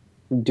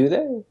 Do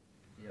they?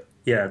 Yep.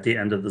 Yeah, at the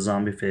end of the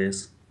zombie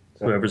phase.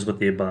 Whoever's with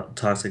the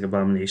toxic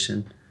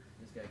abomination.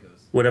 This guy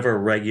goes. Whatever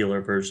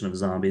regular version of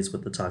zombies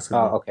with the toxic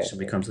abomination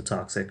becomes a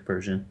toxic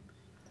version.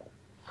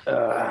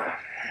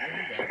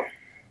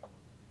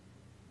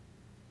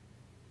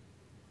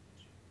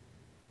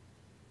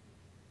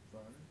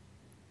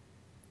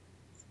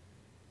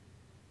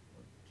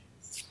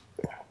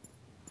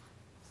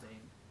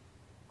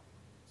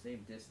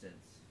 Same distance.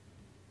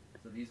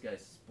 So these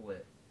guys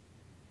split.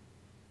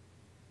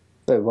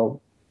 Wait,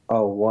 well,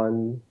 oh,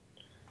 1,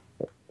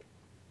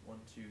 1,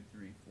 2,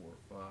 3,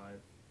 4, 5,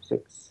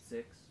 6.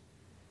 6.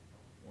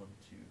 1,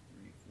 2,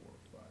 3, 4,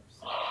 5,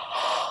 6.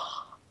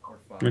 Or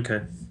 5.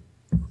 Okay.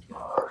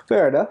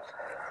 Fair enough.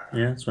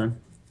 Yeah, that's fine.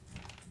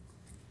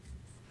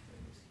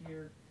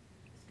 Here.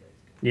 This guy's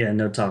good. Yeah,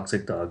 no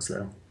toxic dogs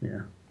though.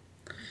 Yeah.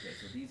 Okay,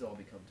 so these all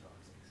become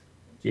toxics.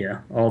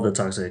 Yeah, all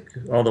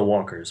the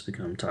walkers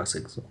become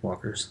toxic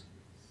walkers.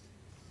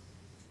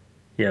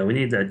 Yeah, we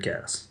need that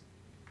gas.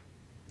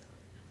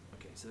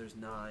 Okay, so there's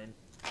 9.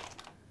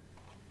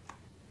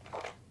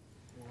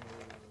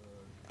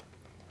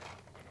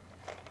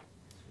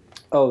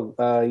 Oh,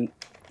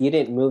 you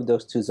didn't move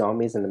those 2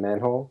 zombies in the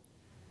manhole?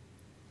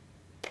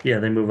 Yeah,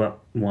 they move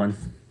up 1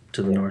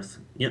 to the north.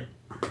 Yep.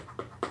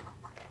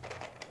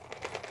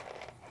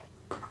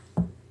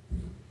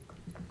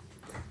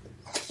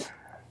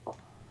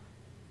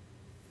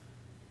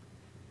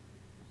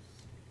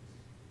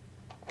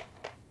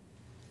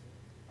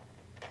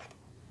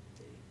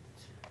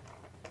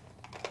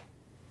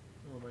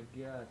 Oh my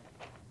god.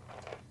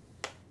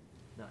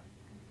 9.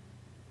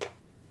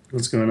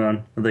 What's going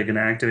on? Are they gonna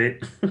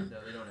activate? No,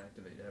 they don't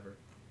activate ever.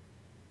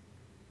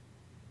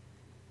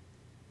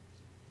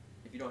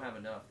 If you don't have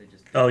enough, they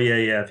just... Oh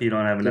yeah. If you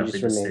don't have enough, they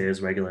just remain. stay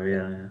as regular.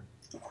 Yeah.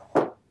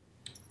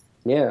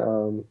 Yeah,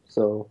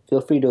 so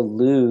feel free to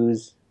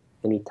lose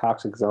any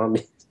toxic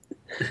zombies.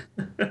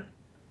 Okay.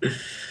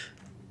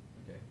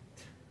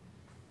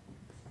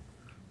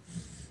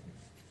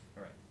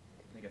 Alright.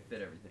 I think I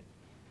fit everything.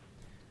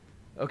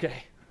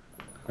 Okay.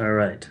 All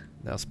right.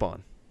 Now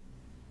spawn.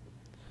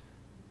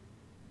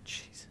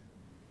 Jeez.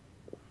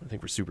 I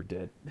think we're super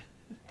dead.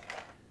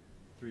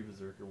 3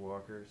 berserker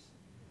walkers.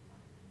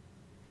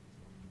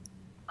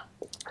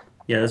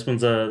 Yeah, this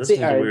one's a See,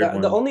 weird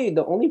one.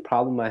 the only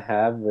problem I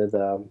have with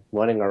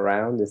running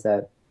around is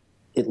that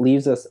it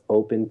leaves us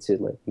open to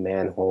like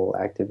manhole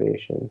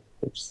activation,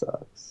 which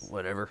sucks.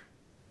 Whatever.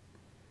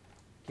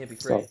 Can't be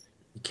afraid.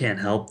 You can't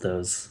help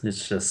those.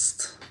 It's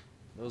just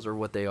Those are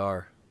what they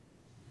are.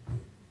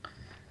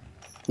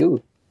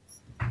 Ooh,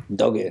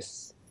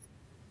 doggies.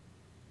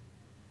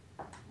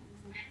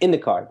 In the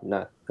card,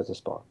 not as a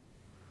spawn.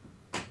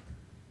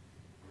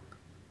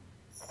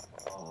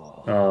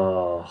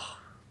 oh.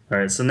 All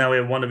right, so now we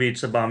have 1 of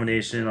each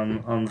abomination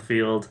on the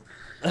field.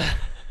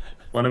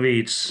 1 of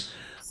each.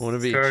 1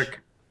 of each.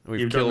 Kirk,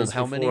 We've you've done killed this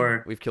how many?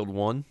 before. We've killed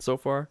 1 so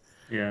far.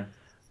 Yeah.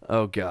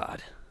 Oh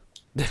god.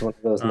 It's one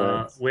of those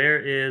nights.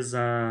 Where's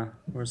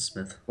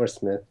Smith? Or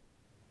Smith.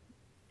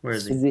 Where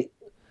is he? Is he?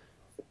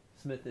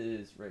 Smith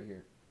is right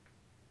here.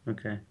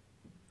 Okay.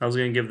 I was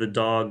gonna give the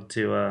dog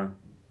to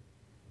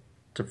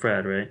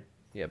Fred, right?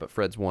 Yeah, but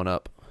Fred's 1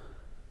 up.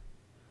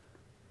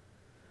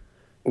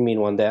 You mean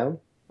 1 down?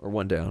 Or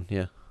 1 down,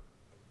 yeah.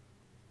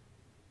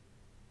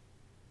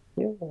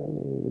 Yeah, I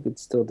mean, we could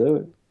still do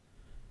it.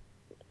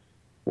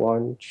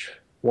 One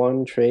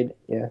trade,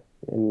 yeah,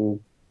 and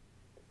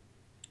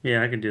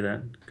Yeah, I can do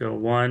that. Go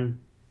 1.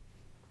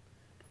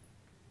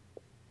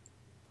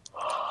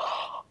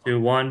 Do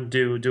 1.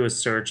 Do a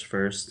search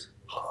first.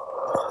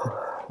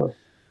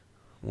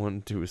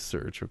 1, 2 is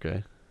search,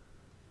 okay.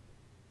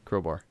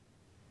 Crowbar.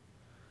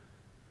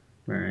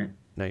 All right.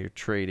 Now you're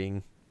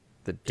trading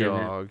the Give it-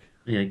 dog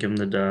Yeah, give him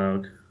the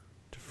dog.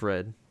 to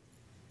Fred.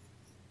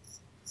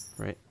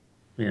 right?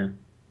 Yeah.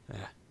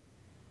 Ah.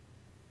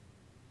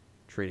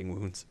 Trading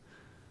wounds.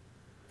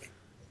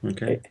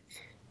 Okay.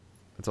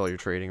 That's all you're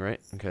trading, right?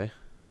 Okay.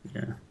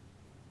 Yeah.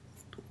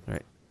 All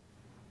right.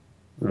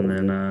 And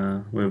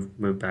then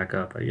move back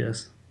up, I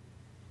guess.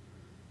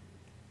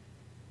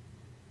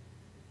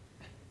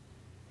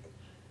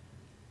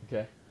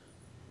 Okay.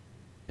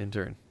 In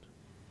turn.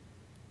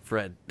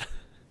 Fred.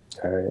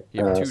 All right.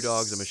 You have 2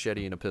 dogs, a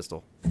machete, and a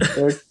pistol.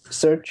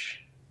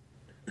 Search.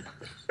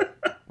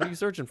 What are you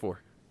searching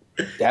for?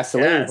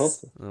 Gasoline. Yes.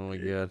 Hopefully. Oh my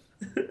god.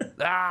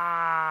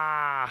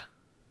 Ah!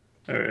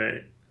 All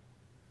right.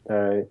 All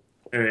right.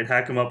 All right.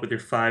 Hack him up with your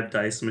 5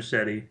 dice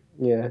machete.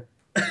 Yeah.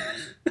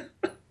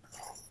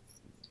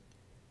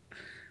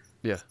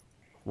 Yeah.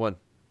 1,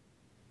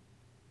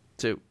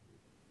 2,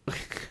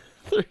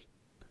 3.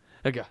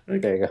 Okay. There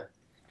you go.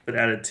 But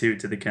added 2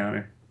 to the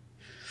counter.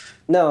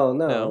 No.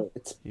 No.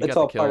 It's You got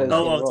all the kill part on of that.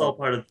 the Oh, it's roll. all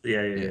part of.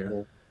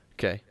 Yeah.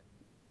 Okay.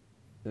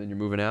 And then you're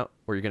moving out,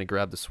 or you're gonna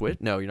grab the switch?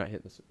 No, you're not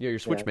hitting the. Yeah, you're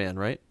switch man,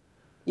 right?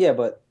 Yeah,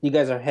 but you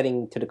guys are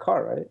heading to the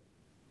car, right?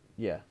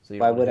 Yeah. So you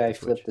Why don't wanna would hit I the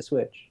flip switch. the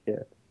switch? Yeah.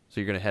 So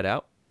you're gonna head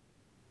out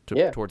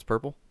Yeah. towards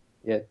purple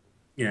Yeah.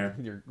 Yeah.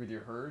 with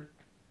your herd.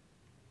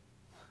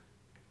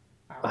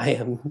 I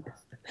am.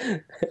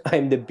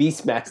 I'm the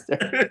Beastmaster.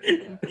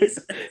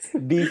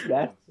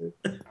 Beastmaster.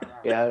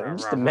 Yeah, I'm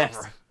just a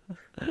master.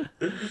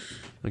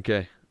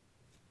 Okay.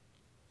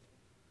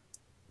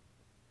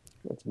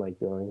 What's Mike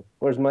doing?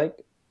 Where's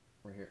Mike?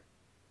 We're here.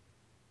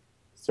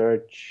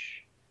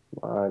 Search.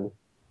 Come on.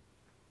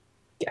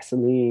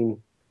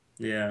 Gasoline.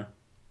 Yeah.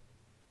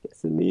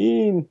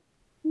 Gasoline.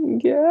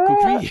 Yeah.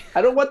 Kukri.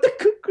 I don't want the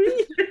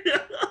kukri.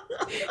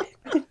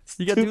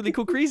 You got dually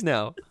kukris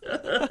now.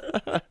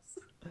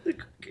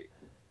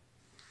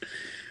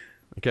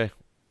 Okay.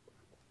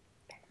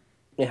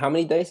 And how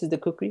many dice is the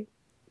kukri?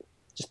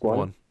 Just one.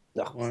 1.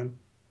 No. 1.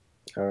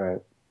 All right.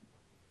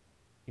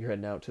 You're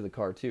heading out to the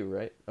car too,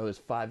 right? Oh, there's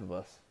 5 of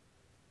us.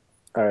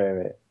 All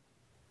right.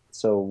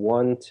 So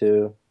 1,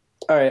 2.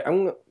 All right.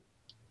 I'm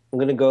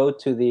gonna go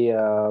to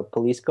the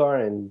police car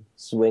and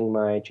swing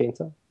my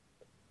chainsaw.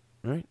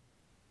 All right.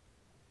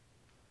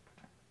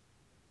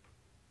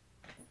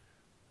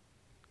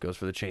 Goes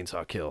for the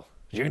chainsaw kill.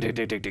 Go, 2.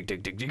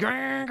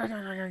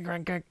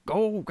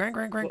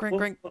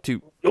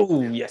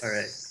 Oh yes. All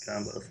right. Got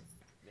 'em both.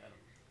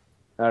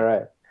 All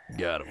right.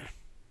 Got him.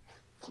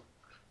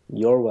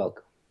 You're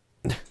welcome.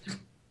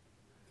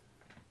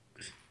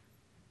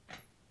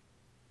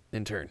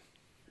 In turn.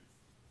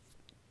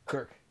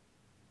 Kirk.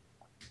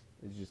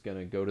 He's just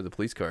gonna go to the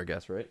police car, I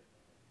guess, right?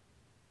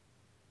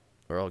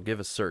 Or I'll give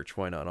a search.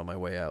 Why not? On my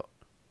way out.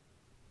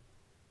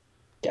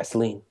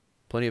 Gasoline.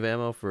 Plenty of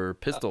ammo for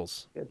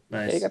pistols. Good.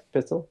 Nice. Yeah, you got the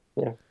pistol.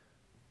 Yeah.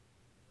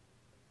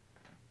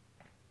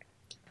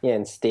 Yeah,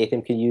 and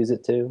Statham could use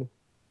it too.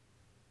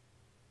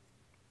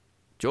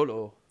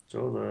 Jolo.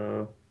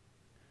 Jolo.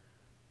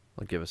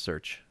 I'll give a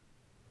search.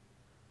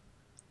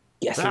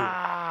 Gasoline.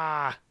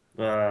 Ah!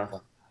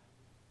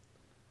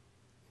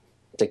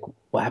 It's like,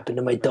 what happened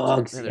to my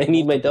dogs? Yeah, I there's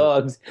need my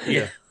multiple. dogs.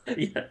 Yeah.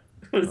 Yeah.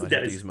 What is Oh, I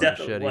that? hate He's these down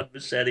machete. one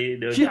machete,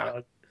 no Yeah.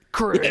 dog.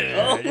 Crit.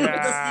 Oh, it doesn't even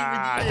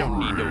I do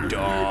don't it. need no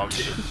dog.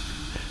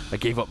 I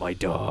gave up my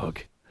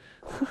dog.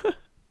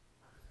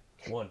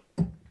 1.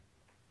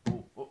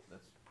 Oh,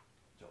 that's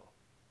Jolo.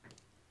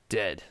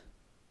 Dead.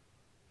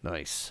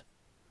 Nice.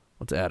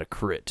 Let's add a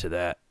crit to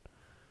that.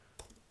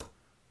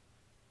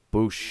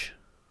 Boosh.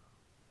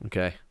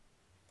 Okay.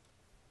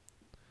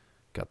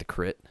 Got the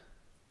crit.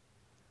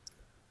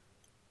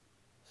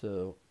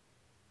 So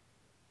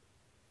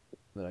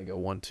then I go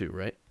 1, 2,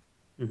 right?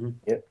 Mm-hmm.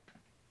 Yep.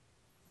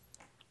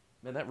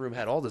 Man, that room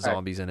had all the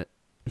zombies in it.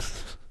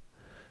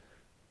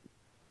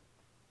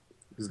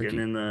 He's Ricky.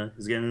 getting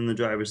in the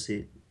driver's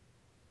seat.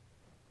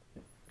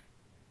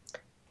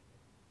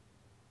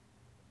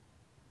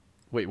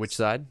 Wait, which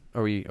side?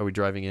 Are we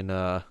driving in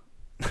Okay.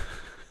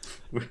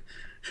 You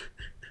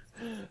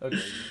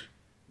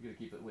gotta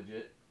keep it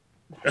legit.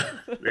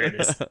 There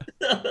it is.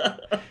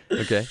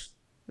 Okay.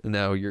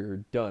 Now you're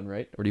done,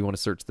 right? Or do you want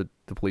to search the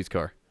police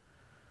car?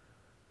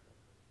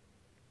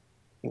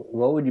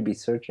 What would you be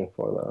searching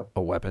for, though?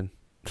 A weapon.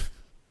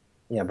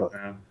 Yeah, but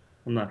No,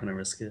 I'm not gonna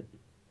risk it.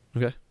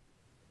 Okay.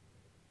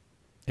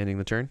 Ending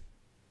the turn?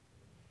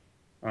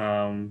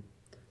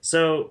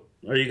 So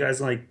are you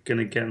guys like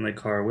gonna get in the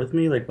car with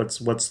me? Like, what's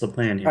the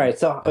plan here? all right.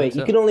 So wait,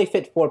 you so. can only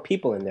fit 4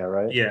 people in there,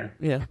 right? Yeah.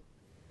 Yeah.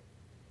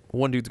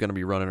 One dude's gonna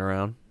be running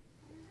around.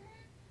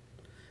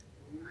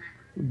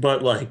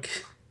 But like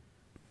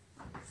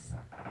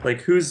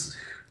who's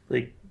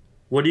like,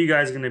 what are you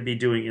guys gonna be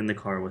doing in the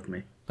car with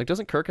me? Like,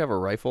 doesn't Kirk have a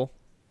rifle?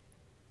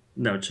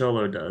 No,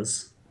 Cholo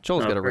does.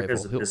 Cholo's No, got a Kirk has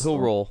rifle. a He'll pistol.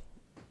 roll.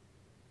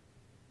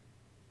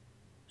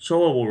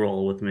 Cholo will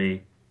roll with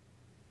me.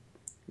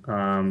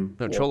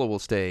 No, Cholo will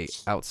stay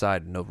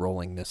outside. No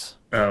rollingness.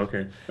 Oh,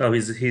 okay. Oh,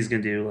 he's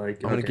gonna do like.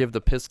 I'm gonna okay. give the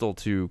pistol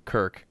to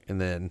Kirk,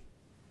 and then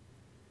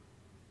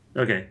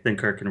Okay, then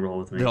Kirk can roll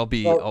with me. I'll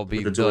be Well- With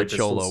the the dual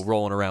Cholo pistols.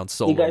 rolling around You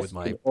solo guys with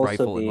my could also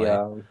rifle be in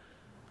my.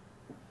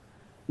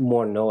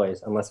 more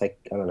noise, unless I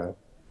don't know.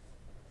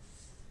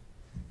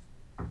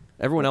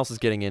 Everyone else is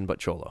getting in but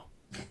Cholo.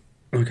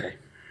 Okay.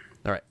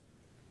 All right.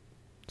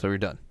 So we're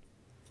done.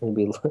 It'll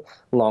be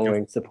long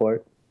range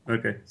support.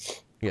 Okay.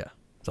 Yeah.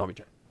 Zombie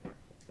turn.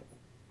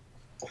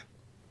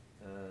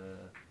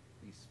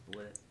 We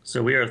split.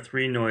 So we are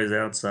 3 noise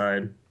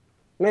outside,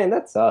 Man,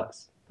 that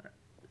sucks.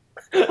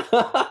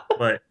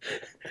 but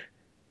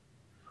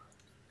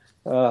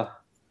Those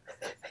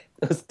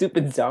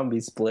stupid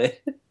zombie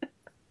split.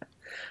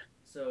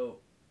 So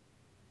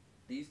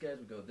these guys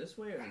would go this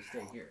way or they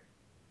stay here?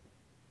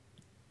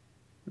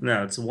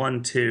 no, it's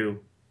 1, 2.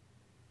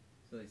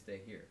 So they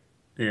stay here.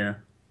 Yeah.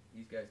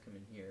 These guys come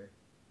in here.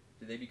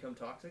 Do they become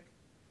toxic?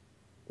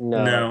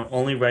 No,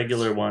 only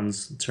regular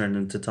ones turn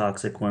into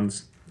toxic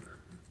ones.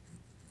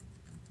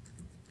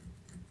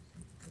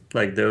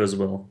 Like those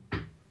will.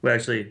 Well,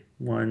 actually,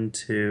 1,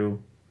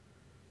 2,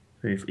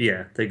 3.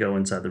 Yeah, they go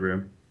inside the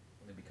room.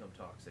 They become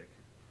toxic.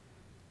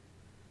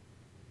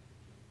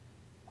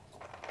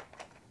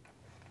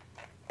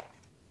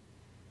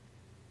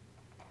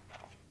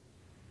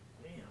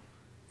 Damn.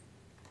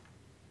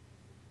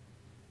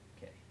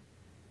 Okay.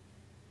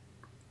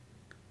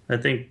 I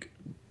think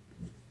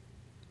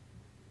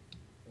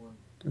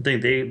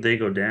they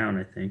go down.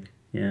 I think.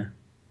 Yeah.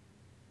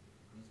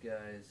 These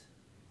guys.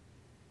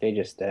 They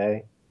just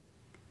stay.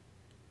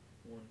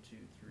 1, 2,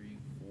 3,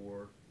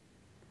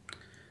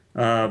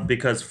 4.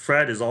 Because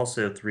Fred is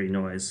also 3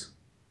 noise.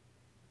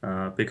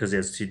 Because he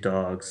has 2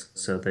 dogs,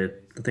 so I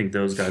think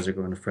those guys are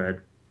going to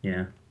Fred.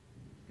 Yeah.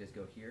 You guys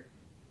go here.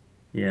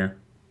 Yeah.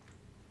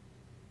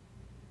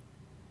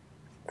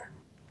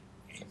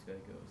 This guy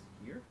goes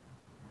here.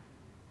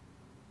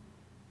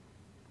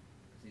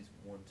 He's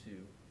 1, 2.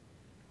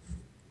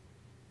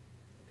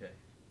 Okay.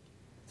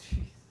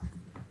 Jeez.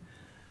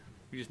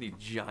 We just need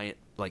giant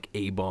like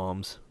A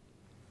bombs.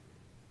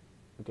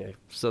 Okay.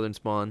 Southern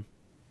spawn.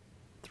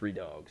 3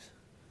 dogs.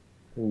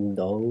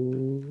 No.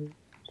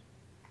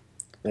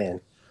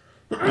 Man.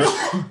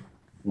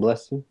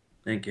 Bless you.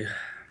 Thank you.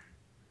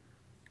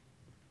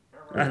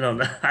 I don't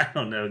know. I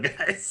don't know,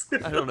 guys.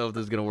 I don't know if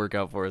this is gonna work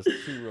out for us.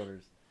 2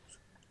 runners.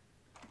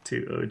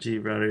 2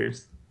 OG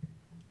runners.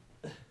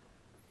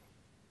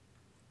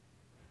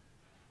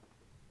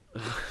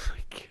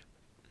 Like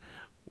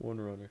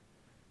 1 runner.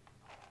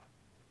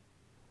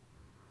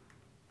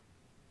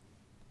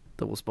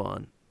 Double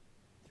spawn.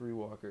 3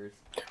 walkers.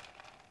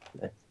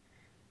 Nice.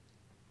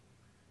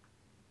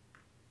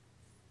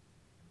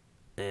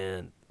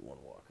 And 1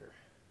 walker.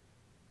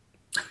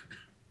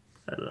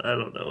 I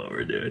don't know what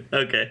we're doing.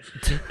 Okay.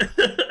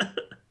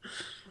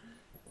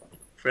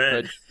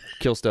 Fred. Fred,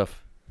 kill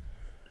stuff.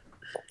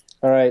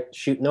 All right,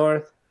 shoot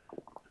north.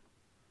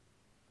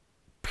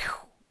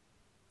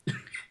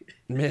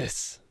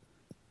 Miss.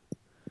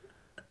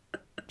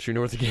 True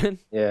north again?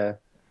 Yeah.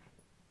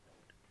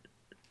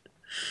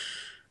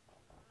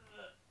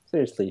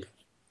 Seriously.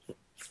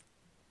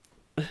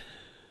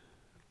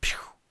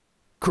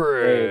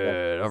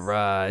 Crit. All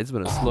right. It's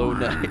been a slow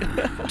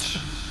night.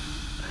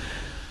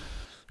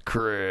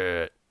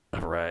 Crit.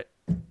 All right.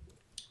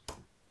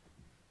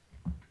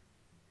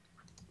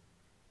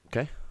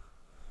 Okay.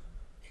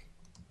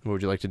 What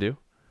would you like to do?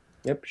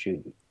 Yep,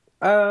 shoot.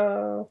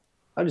 I'll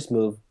just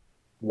move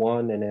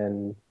 1 and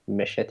then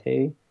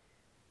machete.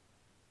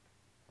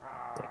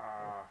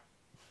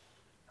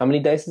 How many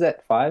dice is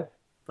that? 5?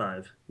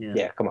 5. Yeah.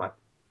 Yeah, come on.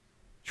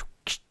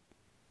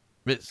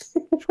 Miss.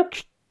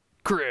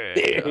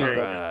 Crit. All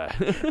right.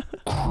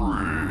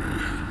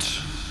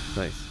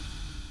 Nice.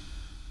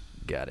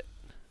 Got it.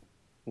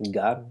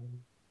 Got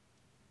him.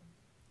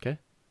 Okay.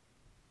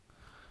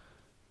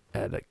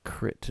 Add a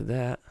crit to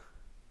that.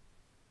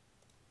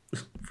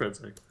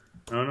 Fred's like,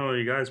 I don't know what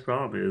you guys'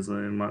 problem is.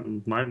 And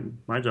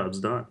my job's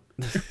done.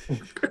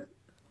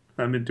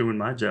 I've been doing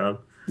my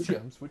job. Yeah,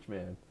 I'm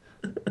Switchman.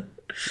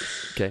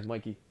 Okay,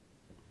 Mikey.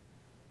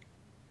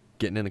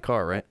 Getting in the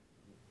car, right?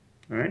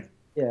 All right.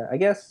 Yeah, I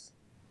guess,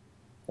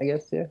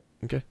 yeah.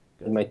 Okay.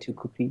 In my 2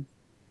 coupe.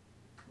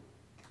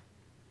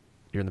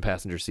 You're in the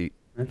passenger seat.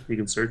 You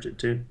can search it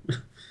too.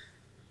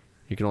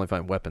 You can only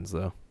find weapons,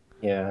 though.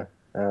 Yeah,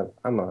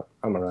 I'm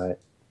alright.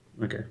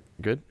 Okay.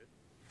 Good?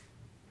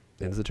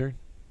 Ends the turn.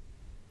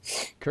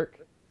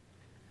 Kirk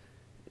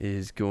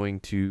is going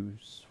to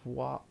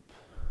swap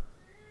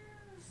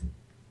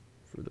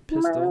for the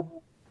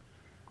pistol.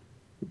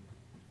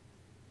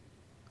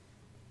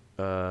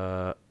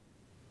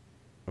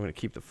 I'm going to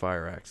keep the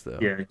fire axe, though.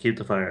 Yeah, keep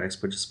the fire axe,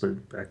 but just put it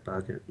in the back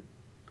pocket.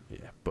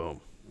 Yeah,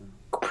 boom.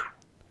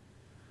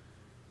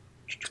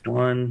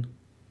 1.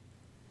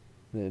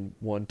 Then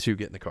 1, 2,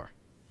 get in the car.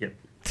 Yep.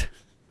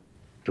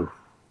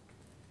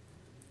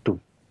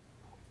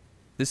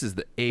 This is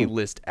the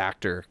A-list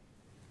actor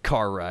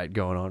car ride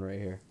going on right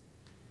here.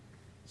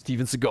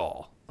 Steven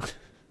Seagal.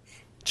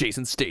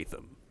 Jason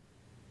Statham.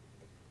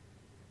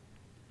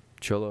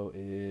 Cholo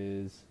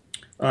is...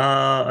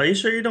 Are you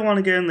sure you don't want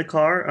to get in the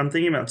car? I'm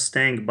thinking about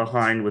staying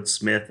behind with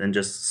Smith and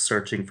just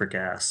searching for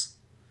gas.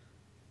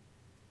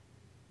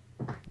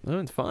 No,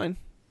 it's fine.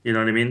 You know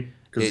what I mean?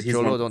 Hey,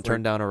 Cholo, don't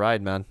turn down a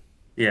ride, man.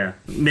 Yeah.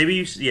 Maybe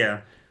you...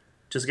 Yeah.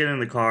 just get in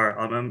the car.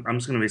 I'm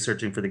just gonna be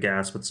searching for the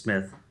gas with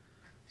Smith.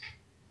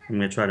 I'm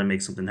gonna try to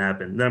make something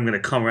happen. Then I'm gonna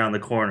come around the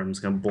corner. I'm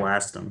just gonna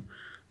blast him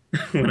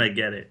when I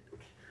get it.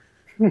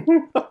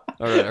 All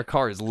right, our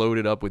car is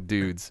loaded up with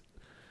dudes.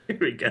 Here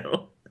we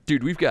go.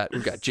 Dude, we've got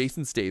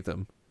Jason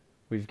Statham.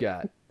 We've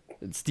got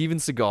Steven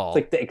Seagal. It's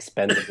like the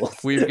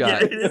Expendables. We've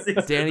got it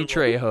is Danny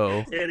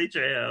incredible. Trejo. Danny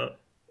Trejo.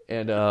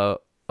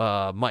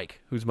 And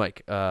Mike. Who's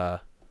Mike?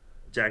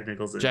 Jack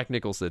Nicholson. Jack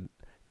Nicholson.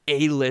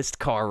 A-list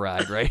car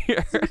ride right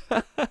here.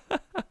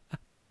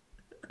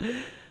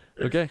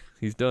 Okay,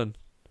 he's done.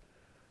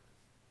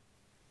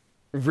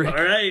 Rick,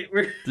 All right,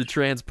 the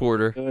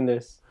transporter. Doing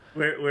this.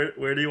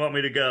 where do you want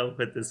me to go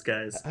with this,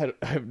 guys? I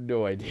have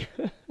no idea.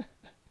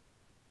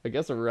 I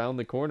guess around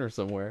the corner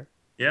somewhere.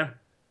 Yeah.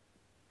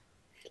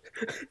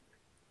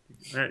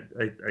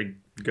 I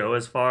go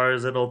as far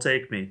as it'll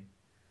take me.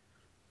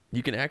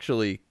 You can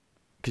actually,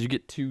 because you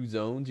get 2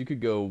 zones, you could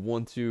go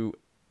 1, 2,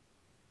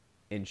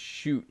 and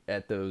shoot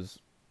at those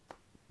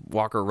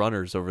Walker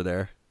runners over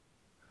there.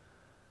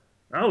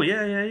 Oh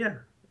yeah.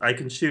 I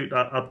can shoot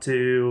up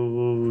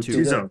to 2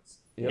 zones. zones.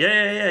 Yep.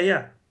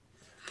 Yeah.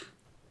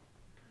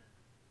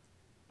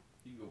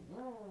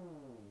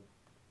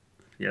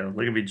 Yeah,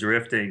 look at me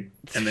drifting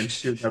and then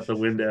shooting out the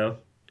window.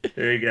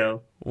 There you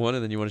go. One,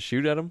 and then you want to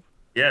shoot at him?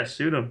 Yeah,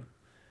 shoot him.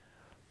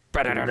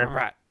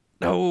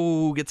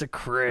 No, gets a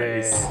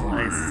crit.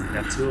 Nice.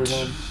 Got 2 of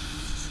them.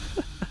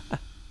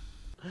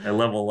 I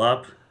level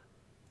up.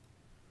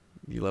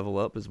 You level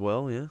up as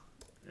well, yeah?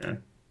 Yeah.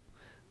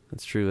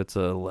 That's true. That's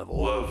a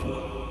level up.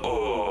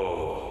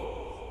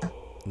 Oh.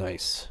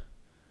 Nice.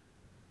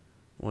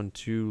 1,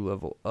 2,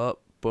 level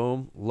up.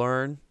 Boom.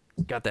 Learn.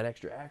 Got that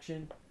extra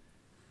action.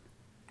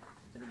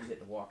 And then you hit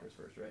the walkers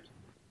first, right?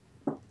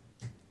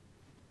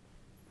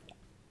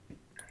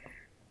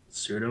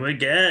 Shoot him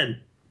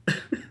again.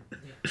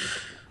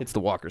 It's the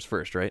walkers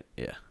first, right?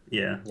 Yeah.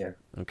 Yeah. Yeah.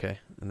 Okay.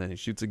 And then he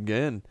shoots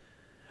again.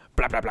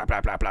 Blah, blah, blah,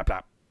 blah, blah, blah,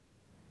 blah.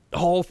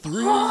 All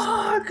 3.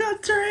 Oh, I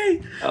got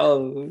 3.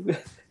 Oh.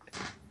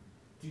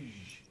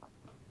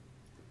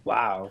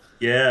 Wow.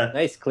 Yeah.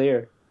 Nice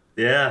clear.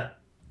 Yeah.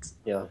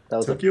 Yeah, that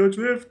was Tokyo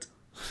Drift.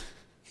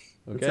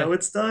 Okay. That's how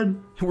it's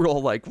done. We're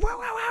all like, wow,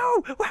 wow,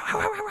 wow, wow, wow,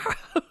 wow, wow,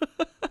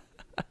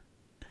 wow.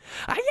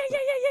 Ah,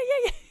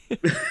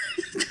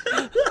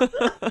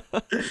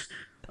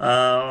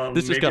 yeah.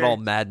 This just got all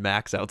Mad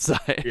Max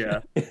outside. Yeah.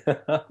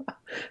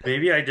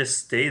 Maybe I just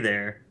stay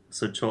there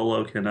so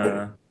Cholo can.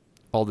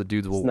 All the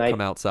dudes will Snipe.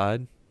 come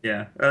outside.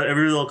 Yeah.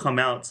 Everybody will come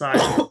outside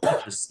and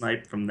just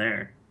snipe from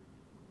there.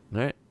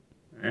 All right.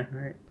 Yeah.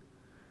 Right.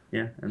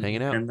 Yeah. And,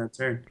 Hanging out. And that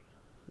turn.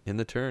 In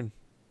the turn.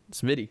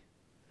 Smitty.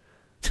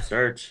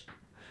 Search.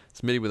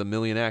 Smitty with a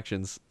million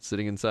actions,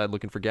 sitting inside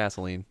looking for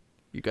gasoline.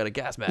 You got a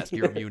gas mask.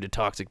 You're immune to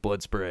toxic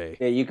blood spray.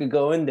 Yeah, you could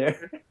go in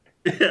there.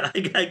 Yeah,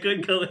 I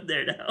could go in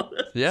there now.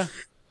 Yeah.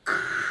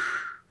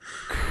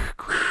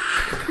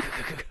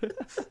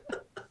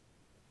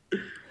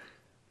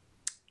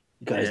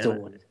 You guys Yeah.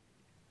 don't want it.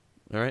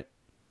 All right.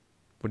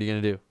 What are you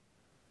going to do?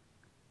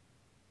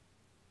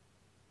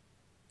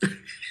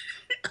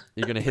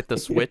 You're going to hit the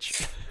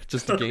switch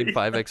just to gain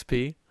 5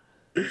 XP?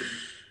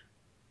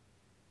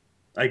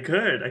 I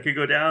could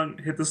go down,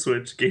 hit the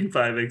switch, gain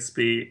 5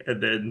 XP,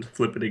 and then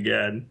flip it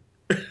again.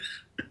 I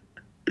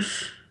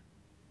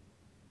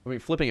mean,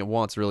 flipping it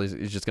once really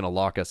is just going to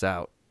lock us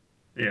out.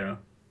 Yeah.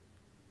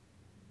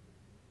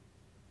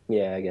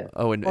 Yeah, I guess.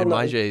 Oh, and Well, no.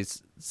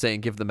 Maijay's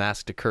saying give the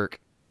mask to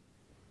Kirk.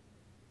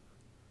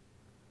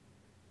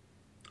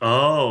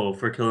 Oh,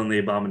 for killing the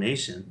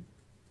abomination.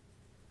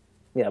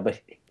 Yeah, but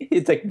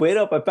it's like, wait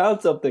up, I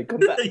found something. Come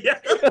back. Yeah.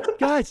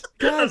 Guys,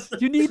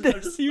 you need I'm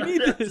this. just- You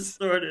need I'm this. just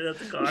throwing it at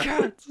the car.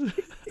 Guys.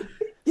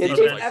 Yeah, So chase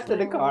eventually- after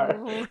the car.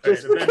 Right,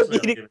 Just for eventually I'll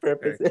give comedic it to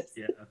Kirk. purposes.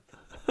 Yeah.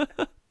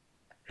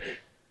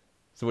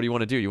 So what do you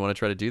want to do? You want to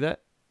try to do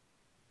that?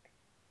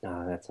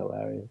 Nah, that's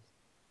hilarious.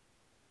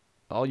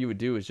 All you would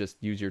do is just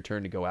use your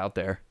turn to go out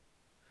there.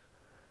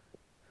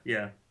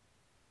 Yeah.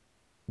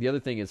 The other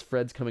thing is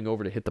Fred's coming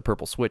over to hit the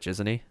purple switch,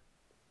 isn't he?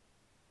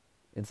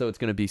 And so it's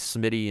going to be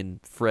Smitty and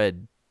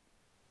Fred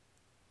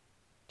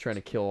trying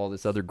to kill all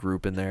this other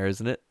group in there,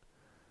 isn't it?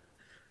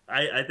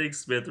 I think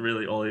Smith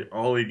really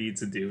all he needs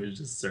to do is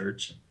just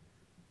search.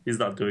 He's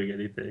not doing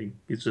anything.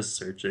 He's just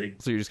searching.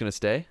 So you're just going to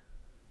stay?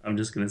 I'm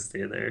just gonna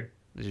stay there.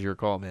 This is your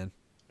call, man.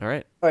 All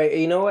right. All right,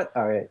 you know what?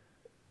 All right.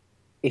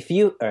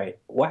 All right,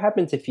 what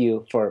happens if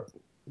you, for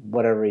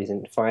whatever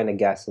reason, find a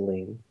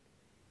gasoline?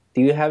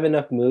 Do you have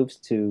enough moves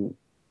to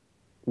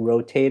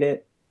rotate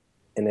it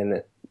and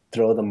then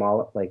throw them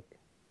all? Like,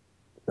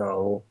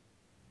 no.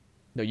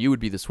 No, you would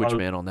be the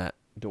switchman on that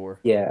door.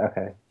 Yeah,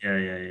 okay.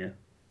 Yeah.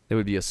 It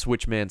would be a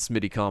switchman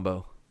Smitty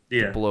combo to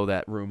Yeah. blow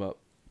that room up.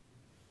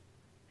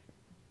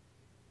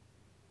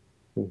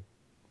 Hmm.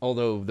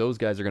 Although those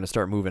guys are going to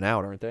start moving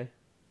out, aren't they?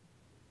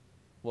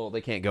 Well,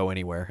 they can't go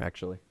anywhere,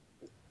 actually.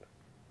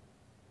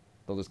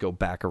 They'll just go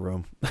back a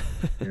room.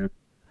 Yeah.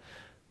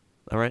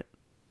 All right.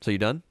 So you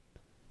done?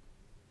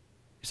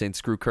 You're saying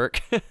screw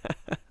Kirk?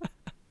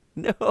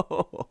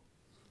 No.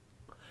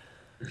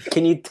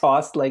 Can you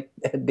toss like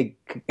the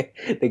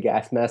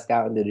gas mask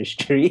out into the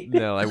street?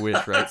 No, I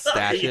wish, right?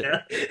 Stash it.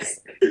 Yeah.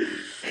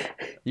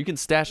 You can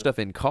stash stuff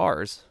in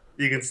cars.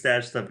 You can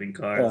stash stuff in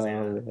cars.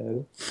 Yeah.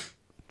 Man.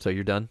 So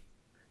you're done?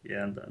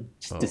 Yeah, I'm done.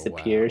 Just Oh,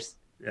 disappears.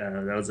 Yeah,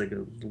 that was like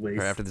a waste.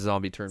 Right after the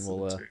zombie turn,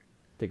 we'll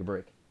take a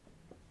break.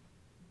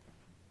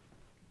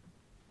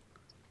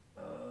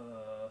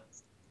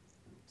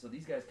 So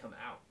these guys come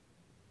out.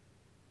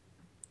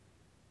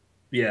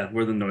 Yeah,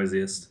 we're the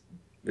noisiest.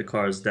 The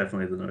car is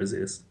definitely the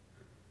noisiest.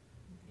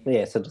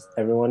 Yeah, so just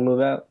everyone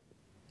move out.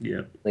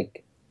 Yeah.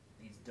 Like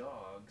These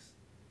dogs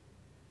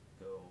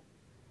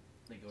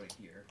they go to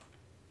here.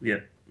 Yeah.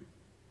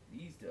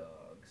 These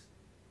dogs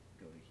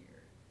go to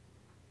here.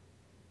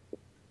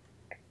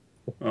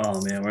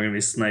 Oh man, we're gonna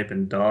be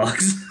sniping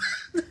dogs.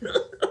 All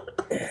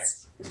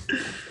these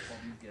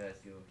guys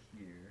go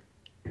here.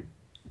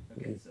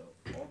 Okay, so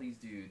all these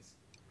dudes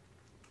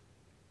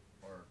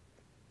are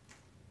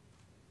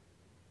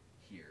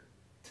here.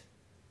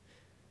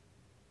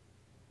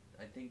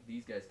 I think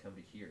these guys come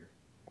to here.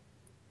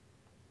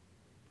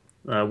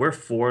 We're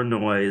 4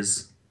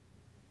 noise.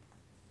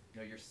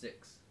 No, you're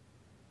 6.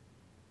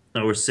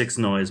 No, we're 6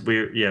 noise.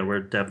 We're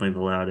definitely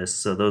the loudest.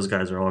 So those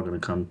guys are all gonna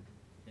come.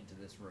 Into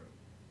this room.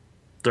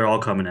 They're all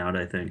coming out,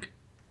 I think.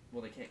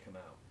 Well, they can't come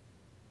out.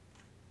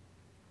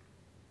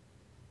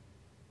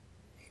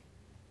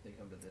 They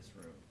come to this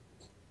room.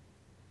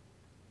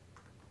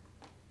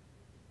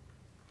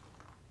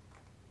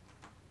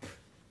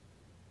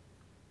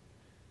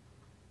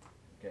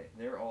 Okay,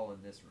 they're all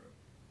in this room.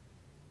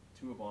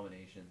 2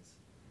 abominations.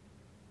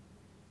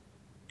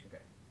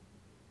 Okay.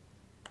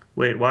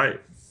 Wait, why?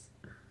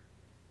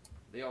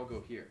 They all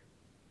go here.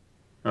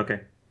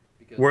 Okay.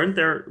 Because Weren't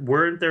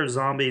there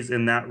zombies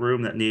in that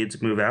room that need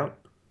to move out?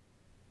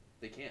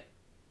 they can't.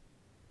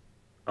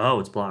 Oh,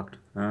 it's blocked.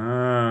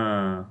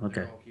 Ah,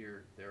 okay. They're all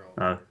here. They're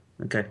all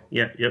Okay.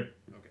 Yeah, yep.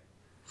 Okay.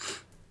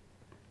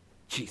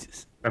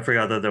 Jesus. I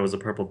forgot that there was a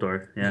purple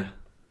door. Yeah.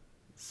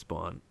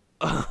 Spawn.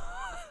 Oh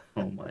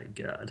my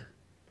god.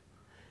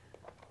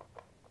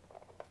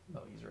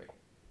 Oh, he's right.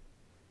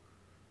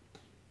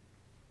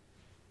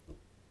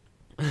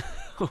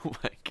 Oh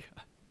my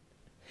god.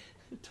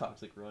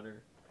 Toxic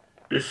runner.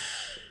 He's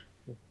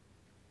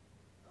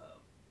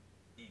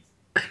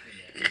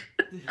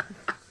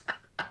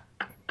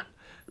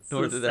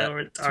North of that, so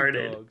 2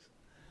 retarded. dogs.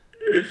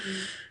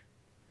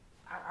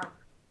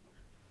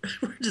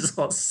 We're just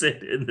all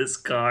sitting in this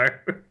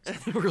car.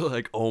 We're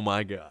like, oh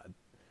my god.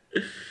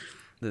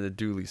 Then the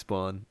dually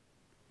spawn.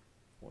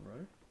 1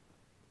 runner.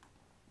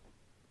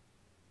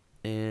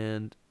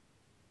 And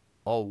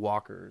all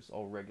walkers,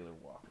 all regular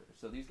walkers.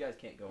 So these guys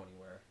can't go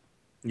anywhere.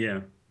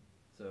 Yeah.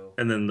 So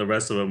And then the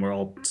rest of them were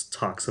all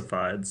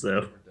toxified, so.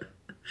 we're done.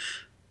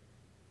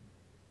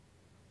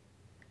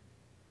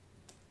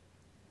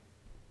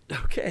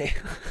 Okay.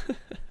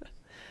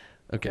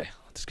 Okay,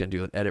 just gonna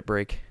do an edit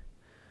break.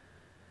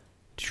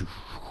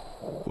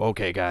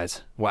 Okay,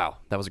 guys. Wow,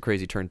 that was a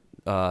crazy turn.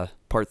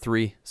 Part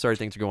 3. Sorry,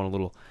 things are going a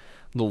little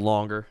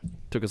longer.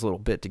 Took us a little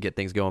bit to get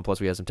things going.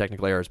 Plus, we had some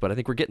technical errors, but I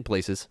think we're getting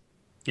places.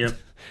 Yep.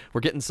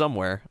 We're getting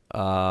somewhere.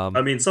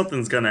 I mean,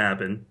 something's gonna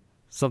happen.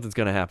 Something's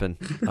gonna happen.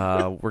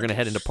 We're gonna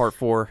head into part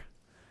 4,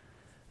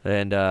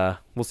 and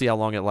we'll see how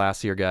long it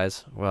lasts here,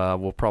 guys.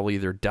 We'll probably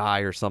either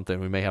die or something.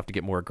 We may have to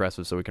get more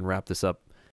aggressive so we can wrap this up